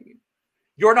anything.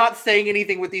 You're not saying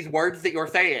anything with these words that you're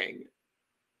saying.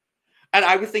 And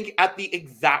I was thinking at the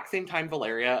exact same time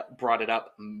Valeria brought it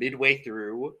up midway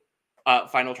through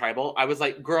Final Tribal, I was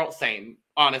like, girl, same,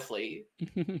 honestly.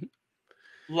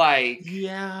 Like,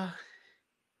 Yeah.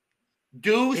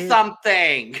 do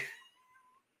something.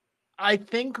 I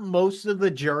think most of the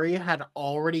jury had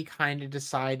already kind of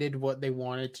decided what they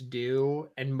wanted to do,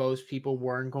 and most people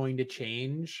weren't going to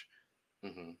change.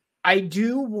 Mm-hmm. I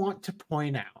do want to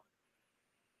point out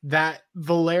that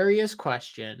Valeria's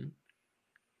question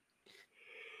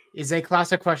is a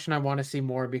classic question I want to see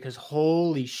more, because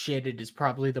holy shit, it is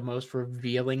probably the most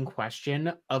revealing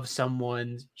question of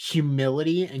someone's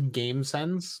humility and game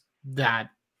sense that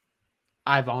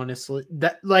I've honestly,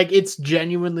 it's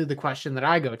genuinely the question that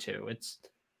I go to. It's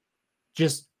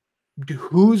just,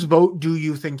 whose vote do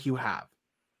you think you have?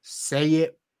 Say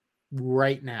it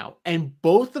right now. And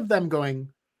both of them going,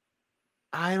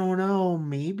 I don't know,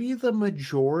 maybe the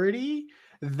majority.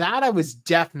 That I was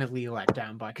definitely let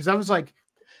down by, because I was like,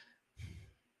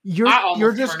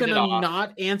 you're just gonna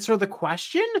not answer the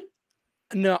question?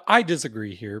 No, I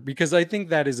disagree here, because I think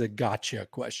that is a gotcha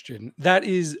question. That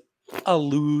is a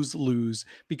lose-lose,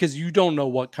 because you don't know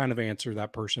what kind of answer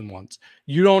that person wants.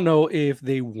 You don't know if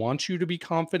they want you to be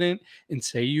confident and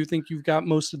say you think you've got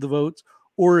most of the votes,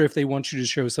 or if they want you to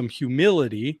show some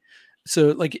humility. So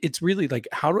like, it's really like,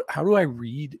 how do I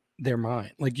read their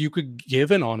mind? Like, you could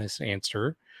give an honest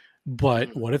answer,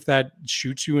 but what if that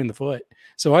shoots you in the foot?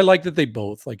 So I like that they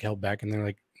both like held back, and they're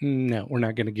like, no, we're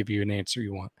not going to give you an answer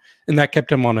you want. And that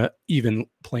kept him on an even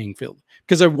playing field.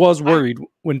 Because I was worried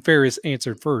when Ferris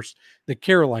answered first that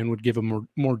Caroline would give a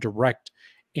more direct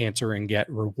answer and get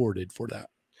rewarded for that.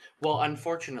 Well,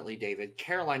 unfortunately, David,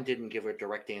 Caroline didn't give a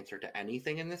direct answer to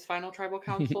anything in this final tribal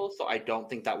council, so I don't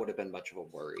think that would have been much of a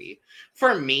worry.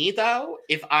 For me, though,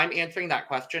 if I'm answering that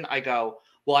question, I go,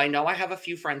 well, I know I have a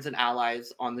few friends and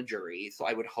allies on the jury, so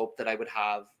I would hope that I would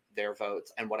have their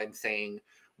votes, and what I'm saying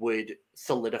would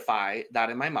solidify that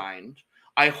in my mind.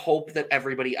 I hope that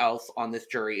everybody else on this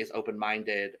jury is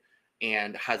open-minded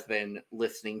and has been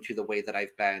listening to the way that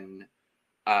I've been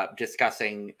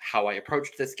discussing how I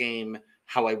approached this game,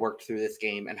 how I worked through this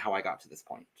game, and how I got to this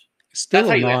point. Still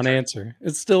a non-answer.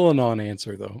 It's still a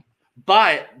non-answer, though.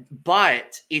 But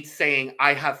it's saying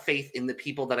I have faith in the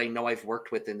people that I know I've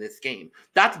worked with in this game.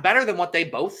 That's better than what they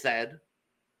both said.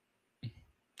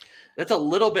 That's a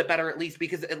little bit better, at least,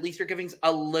 because at least you're giving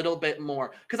a little bit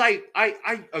more. Because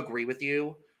I agree with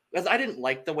you, because I didn't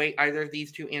like the way either of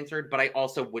these two answered, but I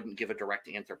also wouldn't give a direct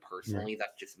answer personally. Right.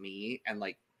 That's just me and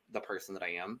like the person that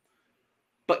I am.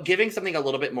 But giving something a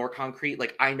little bit more concrete,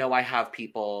 like I know I have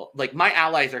people, like my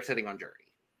allies are sitting on jury.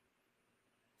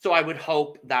 So I would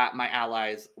hope that my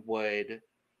allies would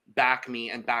back me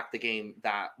and back the game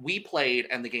that we played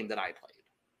and the game that I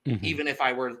played, even if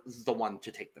I were the one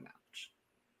to take them out.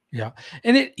 Yeah.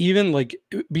 And it even like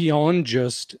beyond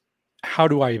just how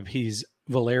do I appease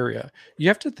Valeria, you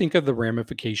have to think of the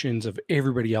ramifications of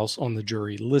everybody else on the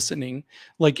jury listening.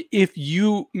 Like if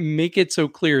you make it so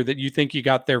clear that you think you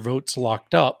got their votes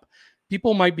locked up,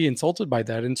 people might be insulted by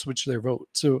that and switch their vote.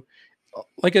 So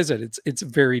like I said, it's a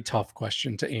very tough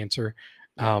question to answer.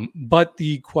 But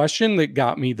the question that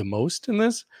got me the most in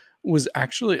this was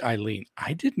actually Eileen.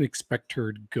 I didn't expect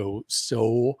her to go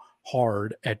so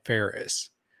hard at Ferris.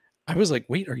 I was like,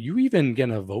 wait, are you even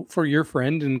going to vote for your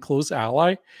friend and close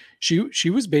ally? She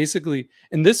was basically,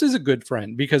 and this is a good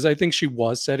friend because I think she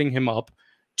was setting him up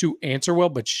to answer well,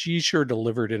 but she sure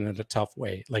delivered it in a tough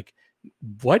way. Like,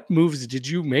 what moves did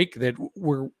you make that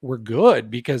were good?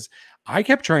 Because I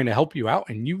kept trying to help you out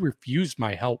and you refused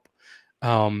my help.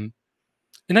 And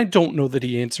I don't know that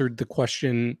he answered the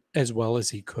question as well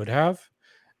as he could have.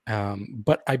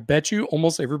 But I bet you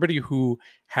almost everybody who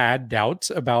had doubts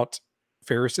about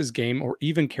Ferris's game or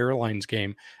even Caroline's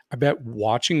game, I bet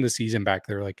watching the season back,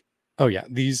 they're like, oh yeah,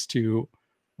 these two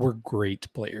were great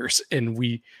players and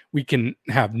we can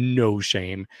have no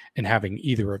shame in having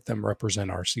either of them represent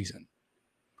our season.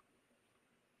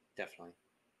 Definitely.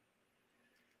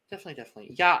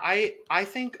 Yeah, I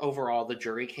think overall the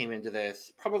jury came into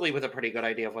this probably with a pretty good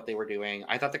idea of what they were doing.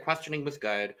 I thought the questioning was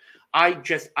good. I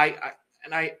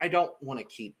don't want to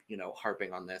keep,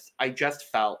 harping on this. I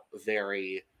just felt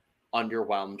very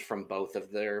underwhelmed from both of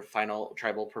their final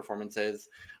tribal performances.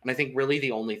 And I think really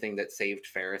the only thing that saved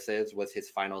Ferris's was his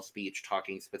final speech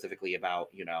talking specifically about,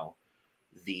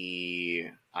 the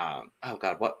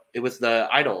it was the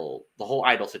whole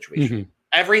idol situation.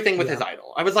 Everything with his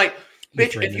idol. I was like,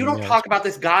 bitch, if you don't talk about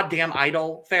this goddamn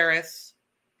idol, Ferris,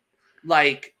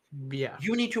 like,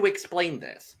 you need to explain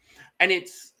this. And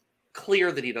it's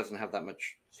clear that he doesn't have that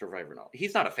much Survivor knowledge.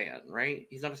 He's not a fan, right?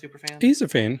 He's not a super fan. He's a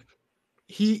fan.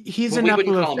 He's enough of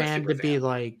a fan to be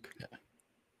like,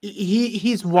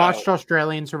 He's watched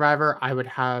Australian Survivor. I would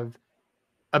have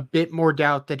a bit more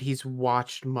doubt that he's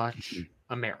watched much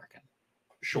American.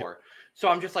 Sure. Yeah. So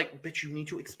I'm just like, but you need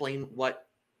to explain what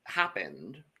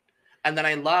happened. And then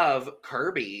I love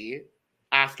Kirby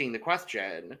asking the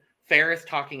question, Ferris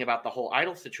talking about the whole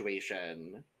idol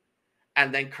situation,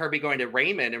 and then Kirby going to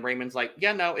Raymond, and Raymond's like,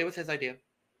 yeah, no, it was his idea.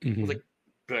 I was like,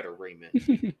 better,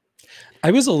 Raymond.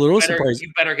 I was a little surprised.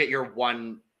 You better get your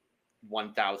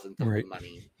 1/1000th of the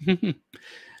money.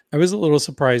 I was a little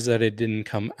surprised that it didn't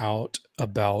come out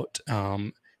about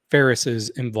Ferris's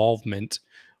involvement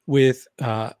with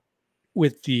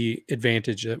the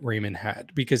advantage that Raymond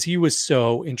had, because he was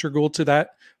so integral to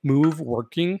that move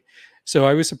working. So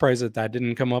I was surprised that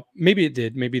didn't come up. Maybe it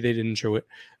did. Maybe they didn't show it.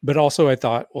 But also I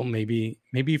thought, well, maybe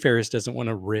Ferris doesn't want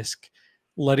to risk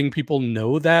letting people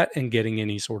know that and getting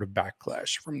any sort of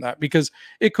backlash from that, because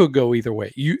it could go either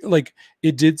way.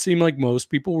 It did seem like most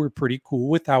people were pretty cool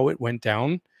with how it went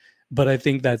down, but I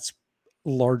think that's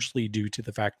largely due to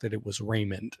the fact that it was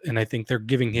Raymond, and I think they're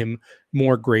giving him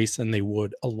more grace than they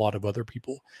would a lot of other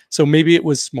people. So maybe it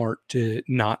was smart to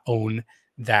not own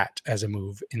that as a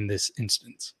move in this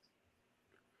instance.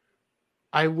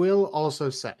 I will also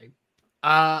say,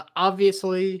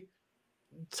 obviously,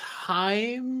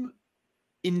 time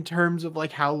in terms of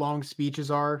like how long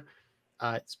speeches are,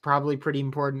 it's probably pretty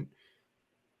important.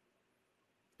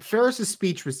 Ferris's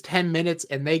speech was 10 minutes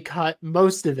and they cut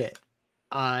most of it.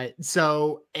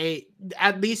 So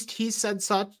at least he said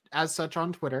such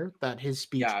on Twitter that his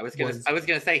speech. Yeah, I was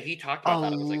gonna say he talked about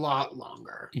that. It was a lot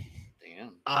longer.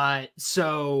 Damn.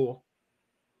 So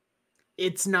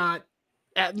it's not,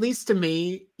 at least to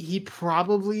me, he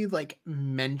probably like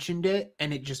mentioned it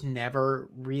and it just never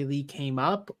really came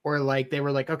up, or like they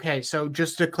were like, okay, so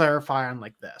just to clarify on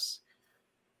like this.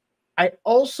 I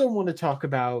also want to talk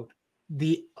about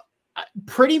the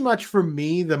pretty much for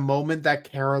me, the moment that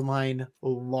Caroline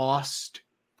lost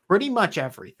pretty much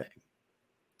everything.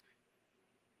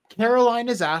 Caroline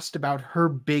is asked about her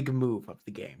big move of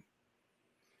the game.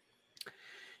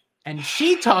 And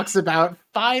she talks about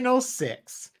Final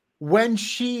 6, when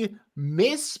she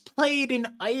misplayed an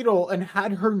idol and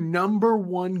had her number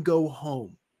 1 go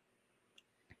home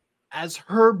as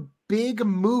her big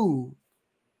move.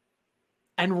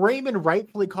 And Raymond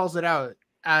rightfully calls it out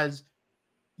as,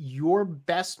 your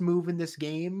best move in this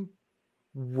game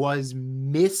was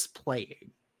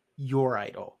misplaying your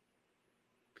idol.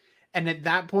 And at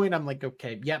that point, I'm like,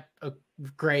 okay, yep,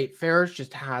 great. Ferris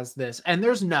just has this. And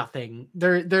there's nothing,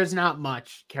 there's not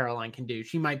much Caroline can do.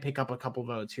 She might pick up a couple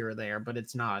votes here or there, but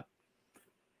it's not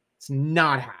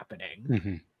happening.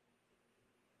 Mm-hmm.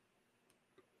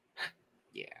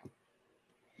 Yeah.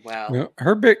 Well,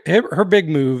 her big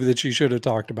move that she should have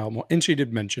talked about more, and she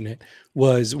did mention it,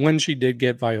 was when she did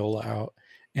get Viola out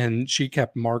and she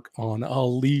kept Mark on a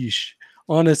leash,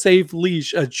 on a safe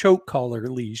leash, a choke collar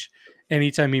leash.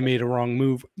 Anytime he made a wrong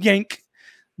move, yank.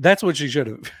 That's what she should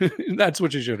have. That's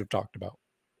what she should have talked about.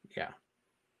 Yeah.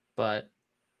 But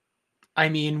I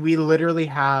mean, we literally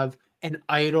have an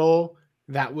idol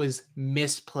that was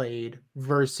misplayed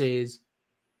versus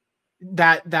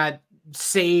that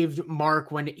saved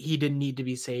Mark when he didn't need to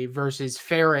be saved, versus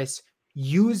Ferris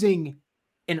using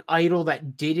an idol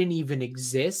that didn't even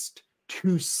exist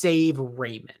to save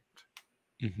Raymond.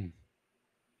 Mm-hmm.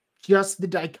 Just the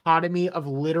dichotomy of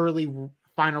literally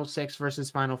Final 6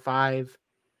 versus Final 5.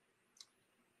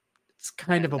 It's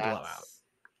kind of a blowout.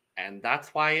 And that's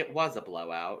why it was a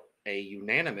blowout, a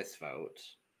unanimous vote.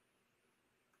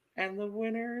 And the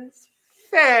winner is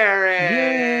Ferris.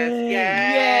 Yay!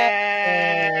 Yay!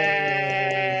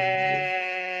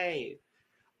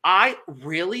 I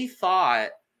really thought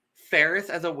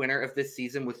Ferris as a winner of this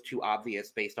season was too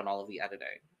obvious based on all of the editing.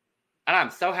 And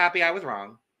I'm so happy I was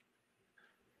wrong.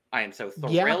 I am so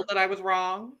thrilled that I was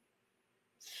wrong.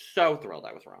 So thrilled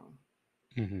I was wrong.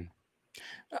 Mm-hmm.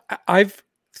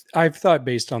 I've thought,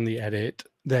 based on the edit,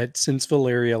 that since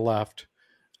Valeria left,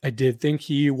 I did think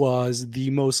he was the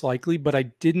most likely, but I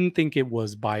didn't think it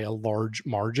was by a large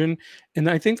margin. And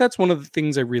I think that's one of the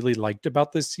things I really liked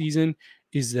about this season,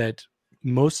 is that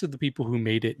most of the people who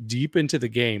made it deep into the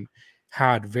game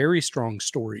had very strong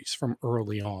stories from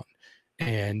early on.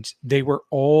 And they were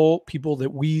all people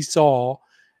that we saw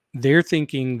their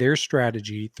thinking, their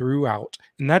strategy throughout.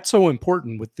 And that's so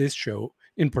important with this show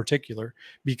in particular,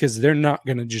 because they're not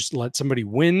going to just let somebody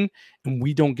win and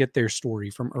we don't get their story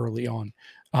from early on.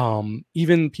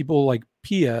 Even people like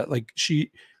Pia, like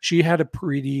she had a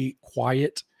pretty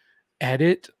quiet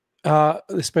edit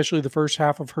especially the first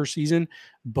half of her season,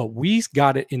 but we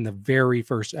got it in the very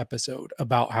first episode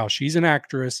about how she's an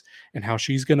actress and how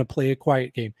she's going to play a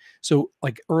quiet game. So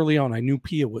like early on, I knew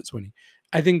Pia was winning.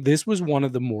 I think this was one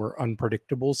of the more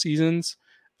unpredictable seasons,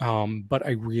 but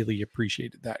I really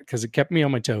appreciated that because it kept me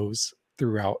on my toes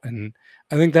throughout. And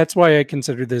I think that's why I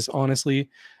consider this honestly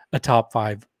a top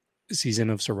 5 season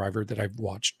of Survivor that I've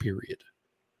watched, period.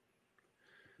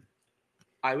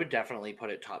 I would definitely put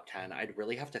it top 10. I'd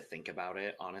really have to think about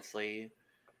it, honestly.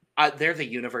 There's a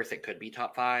universe it could be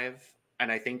top 5,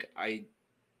 and I think I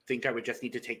would just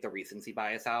need to take the recency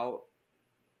bias out.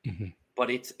 Mm-hmm.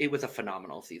 But it was a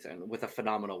phenomenal season with a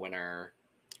phenomenal winner.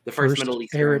 The first Middle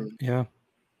Eastern, Arab,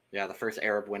 the first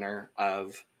Arab winner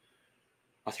of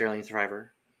Australian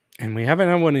Survivor. And we haven't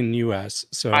had one in US.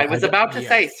 So I was about to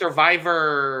say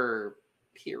Survivor,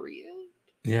 period.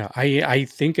 Yeah, I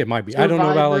think it might be. Survivor, I don't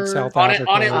know about like South Africa.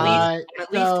 On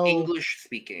at least English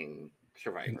speaking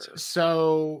Survivor.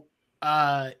 So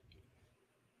I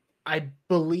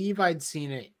believe I'd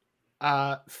seen it.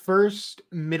 First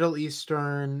Middle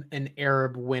Eastern and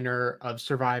Arab winner of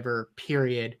Survivor,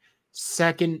 period.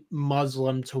 Second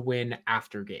Muslim to win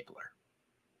after Gabler.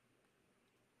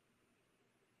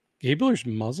 Gabler's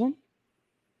Muslim?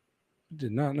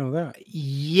 Did not know that.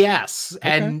 Yes. Okay.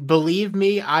 And believe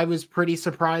me, I was pretty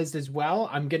surprised as well.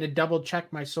 I'm going to double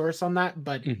check my source on that,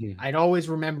 but I'd always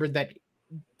remembered that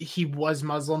he was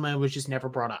Muslim and it was just never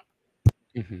brought up.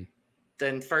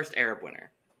 Then first Arab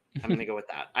winner. I'm going to go with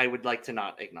that. I would like to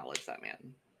not acknowledge that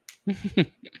man.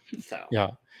 So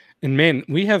yeah. And man,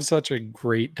 we have such a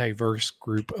great diverse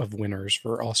group of winners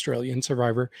for Australian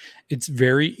Survivor. It's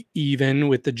very even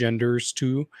with the genders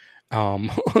too.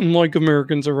 Unlike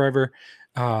American Survivor.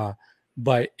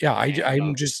 But yeah,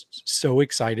 I'm just so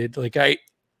excited. Like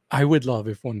I would love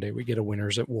if one day we get a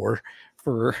Winners at War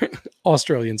for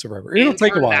Australian Survivor. It'll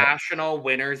take a while. International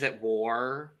Winners at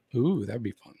War. Ooh, that'd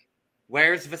be fun.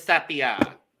 Where's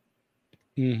Vesepia?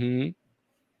 Thank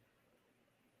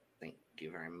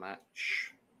you very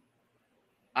much.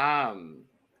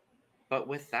 But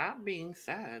with that being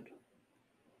said,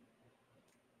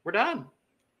 we're done.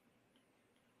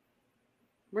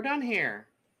 We're done here.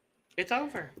 It's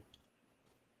over.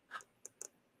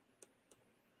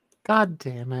 God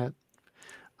damn it.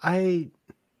 I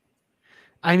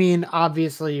mean,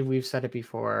 obviously, we've said it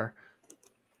before.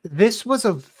 This was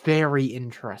a very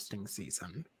interesting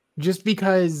season. Just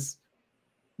because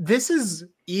this is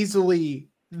easily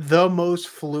the most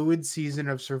fluid season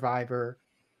of Survivor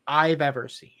I've ever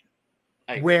seen.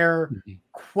 Where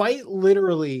quite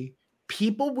literally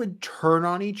people would turn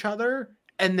on each other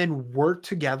and then work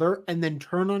together, and then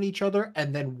turn on each other,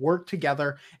 and then work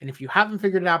together. And if you haven't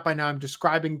figured it out by now, I'm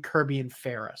describing Kirby and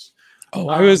Ferris. Oh,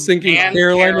 I was thinking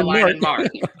Caroline and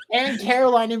Mark. And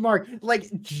Caroline and Mark. Like,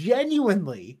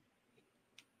 genuinely,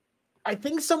 I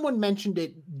think someone mentioned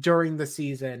it during the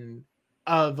season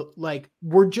of, like,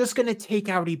 we're just going to take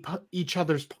out each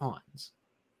other's pawns.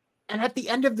 And at the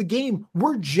end of the game,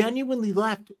 we're genuinely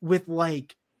left with,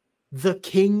 like, the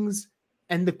kings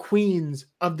and the queens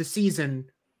of the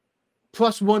season,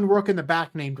 plus one rook in the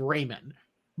back named Raymond.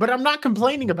 But I'm not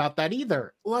complaining about that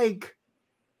either. Like,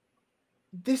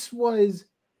 this was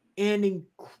an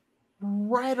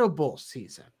incredible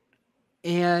season.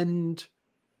 And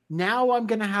now I'm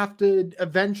going to have to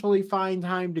eventually find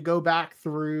time to go back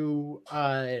through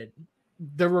the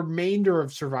remainder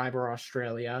of Survivor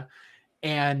Australia.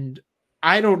 And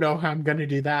I don't know how I'm going to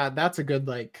do that. That's a good,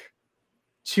 like,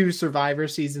 2 Survivor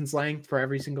seasons length for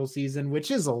every single season, which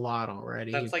is a lot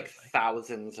already. That's like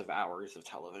thousands of hours of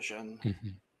television.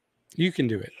 You can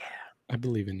do it. I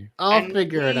believe in you. I'll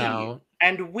figure it out.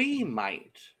 And we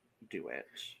might do it.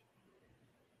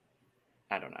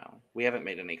 I don't know. We haven't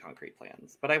made any concrete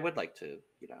plans, but I would like to,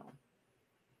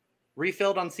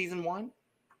 refilled on season 1.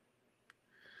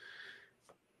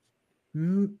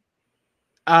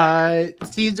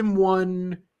 Season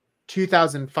 1,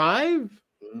 2005.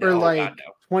 No, or like God,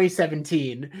 no.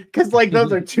 2017, because like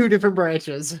those are 2 different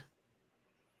branches.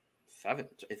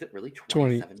 Is it really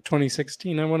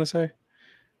 2016? I want to say.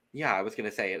 Yeah, I was gonna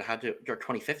say it had to. Or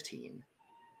 2015.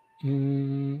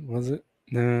 Was it?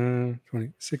 No,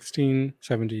 2016,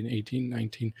 17, 18,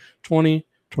 19, 20,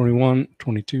 21,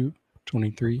 22,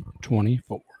 23,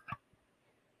 24.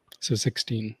 So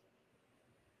 16.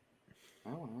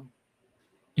 Oh.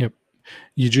 Yep.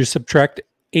 You just subtract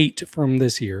 8 from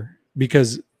this year,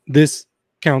 because this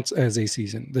counts as a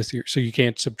season this year. So you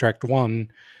can't subtract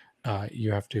 1.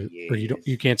 You have to, or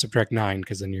you can't subtract 9,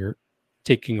 because then you're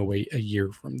taking away a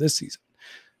year from this season.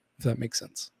 If that makes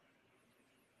sense.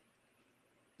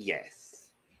 Yes.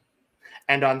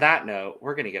 And on that note,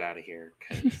 we're going to get out of here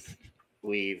because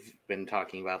we've been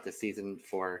talking about this season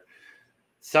for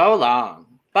so long.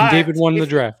 But David won the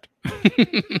draft.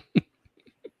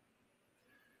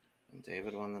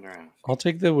 David won the draft. I'll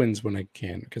take the wins when I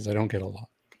can because I don't get a lot.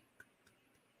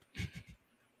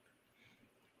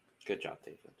 Good job,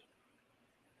 David.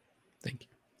 Thank you.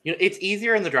 You know, it's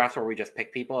easier in the drafts where we just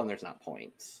pick people and there's not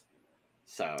points.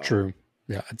 So True.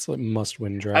 Yeah, it's a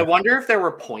must-win draft. I wonder if there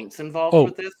were points involved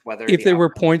with this. Whether if there were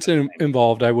points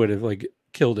involved, I would have like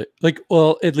killed it. Like,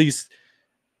 well, at least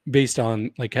based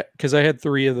on like because I had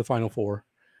 3 of the final 4.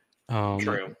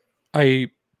 True. I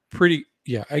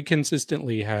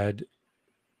consistently had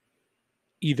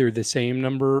either the same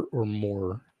number or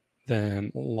more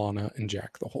than Lana and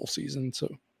Jack the whole season. So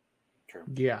true.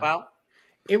 Yeah. Well,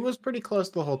 it was pretty close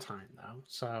the whole time, though.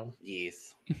 So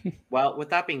yes. Well, with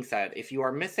that being said, if you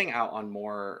are missing out on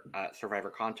more Survivor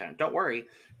content, don't worry,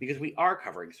 because we are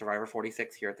covering Survivor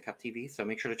 46 here at the Cup TV. So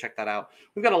make sure to check that out.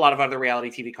 We've got a lot of other reality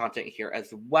TV content here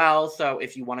as well. So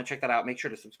if you want to check that out, make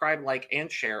sure to subscribe, like, and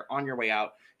share on your way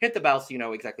out. Hit the bell so you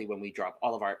know exactly when we drop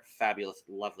all of our fabulous,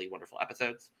 lovely, wonderful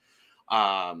episodes.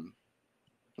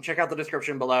 Check out the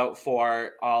description below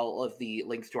for all of the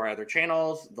links to our other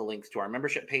channels, the links to our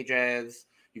membership pages.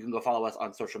 You can go follow us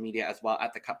on social media as well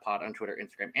at the Cup Pod on Twitter,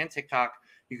 Instagram, and TikTok.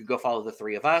 You could go follow the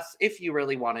 3 of us if you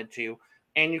really wanted to.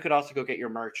 And you could also go get your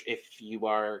merch if you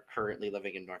are currently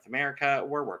living in North America.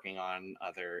 We're working on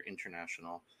other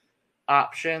international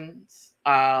options.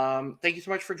 Thank you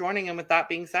so much for joining. And with that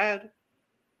being said,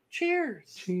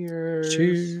 cheers. cheers.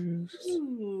 cheers.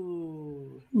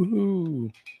 Ooh.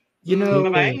 Woohoo. You know,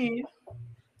 Bye.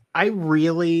 I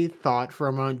really thought for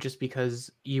a moment, just because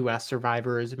US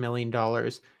Survivor is $1 million,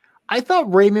 I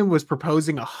thought Raymond was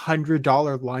proposing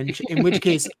 $100 lunch, in which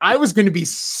case I was going to be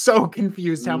so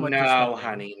confused how much. No,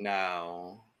 honey,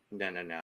 no. No.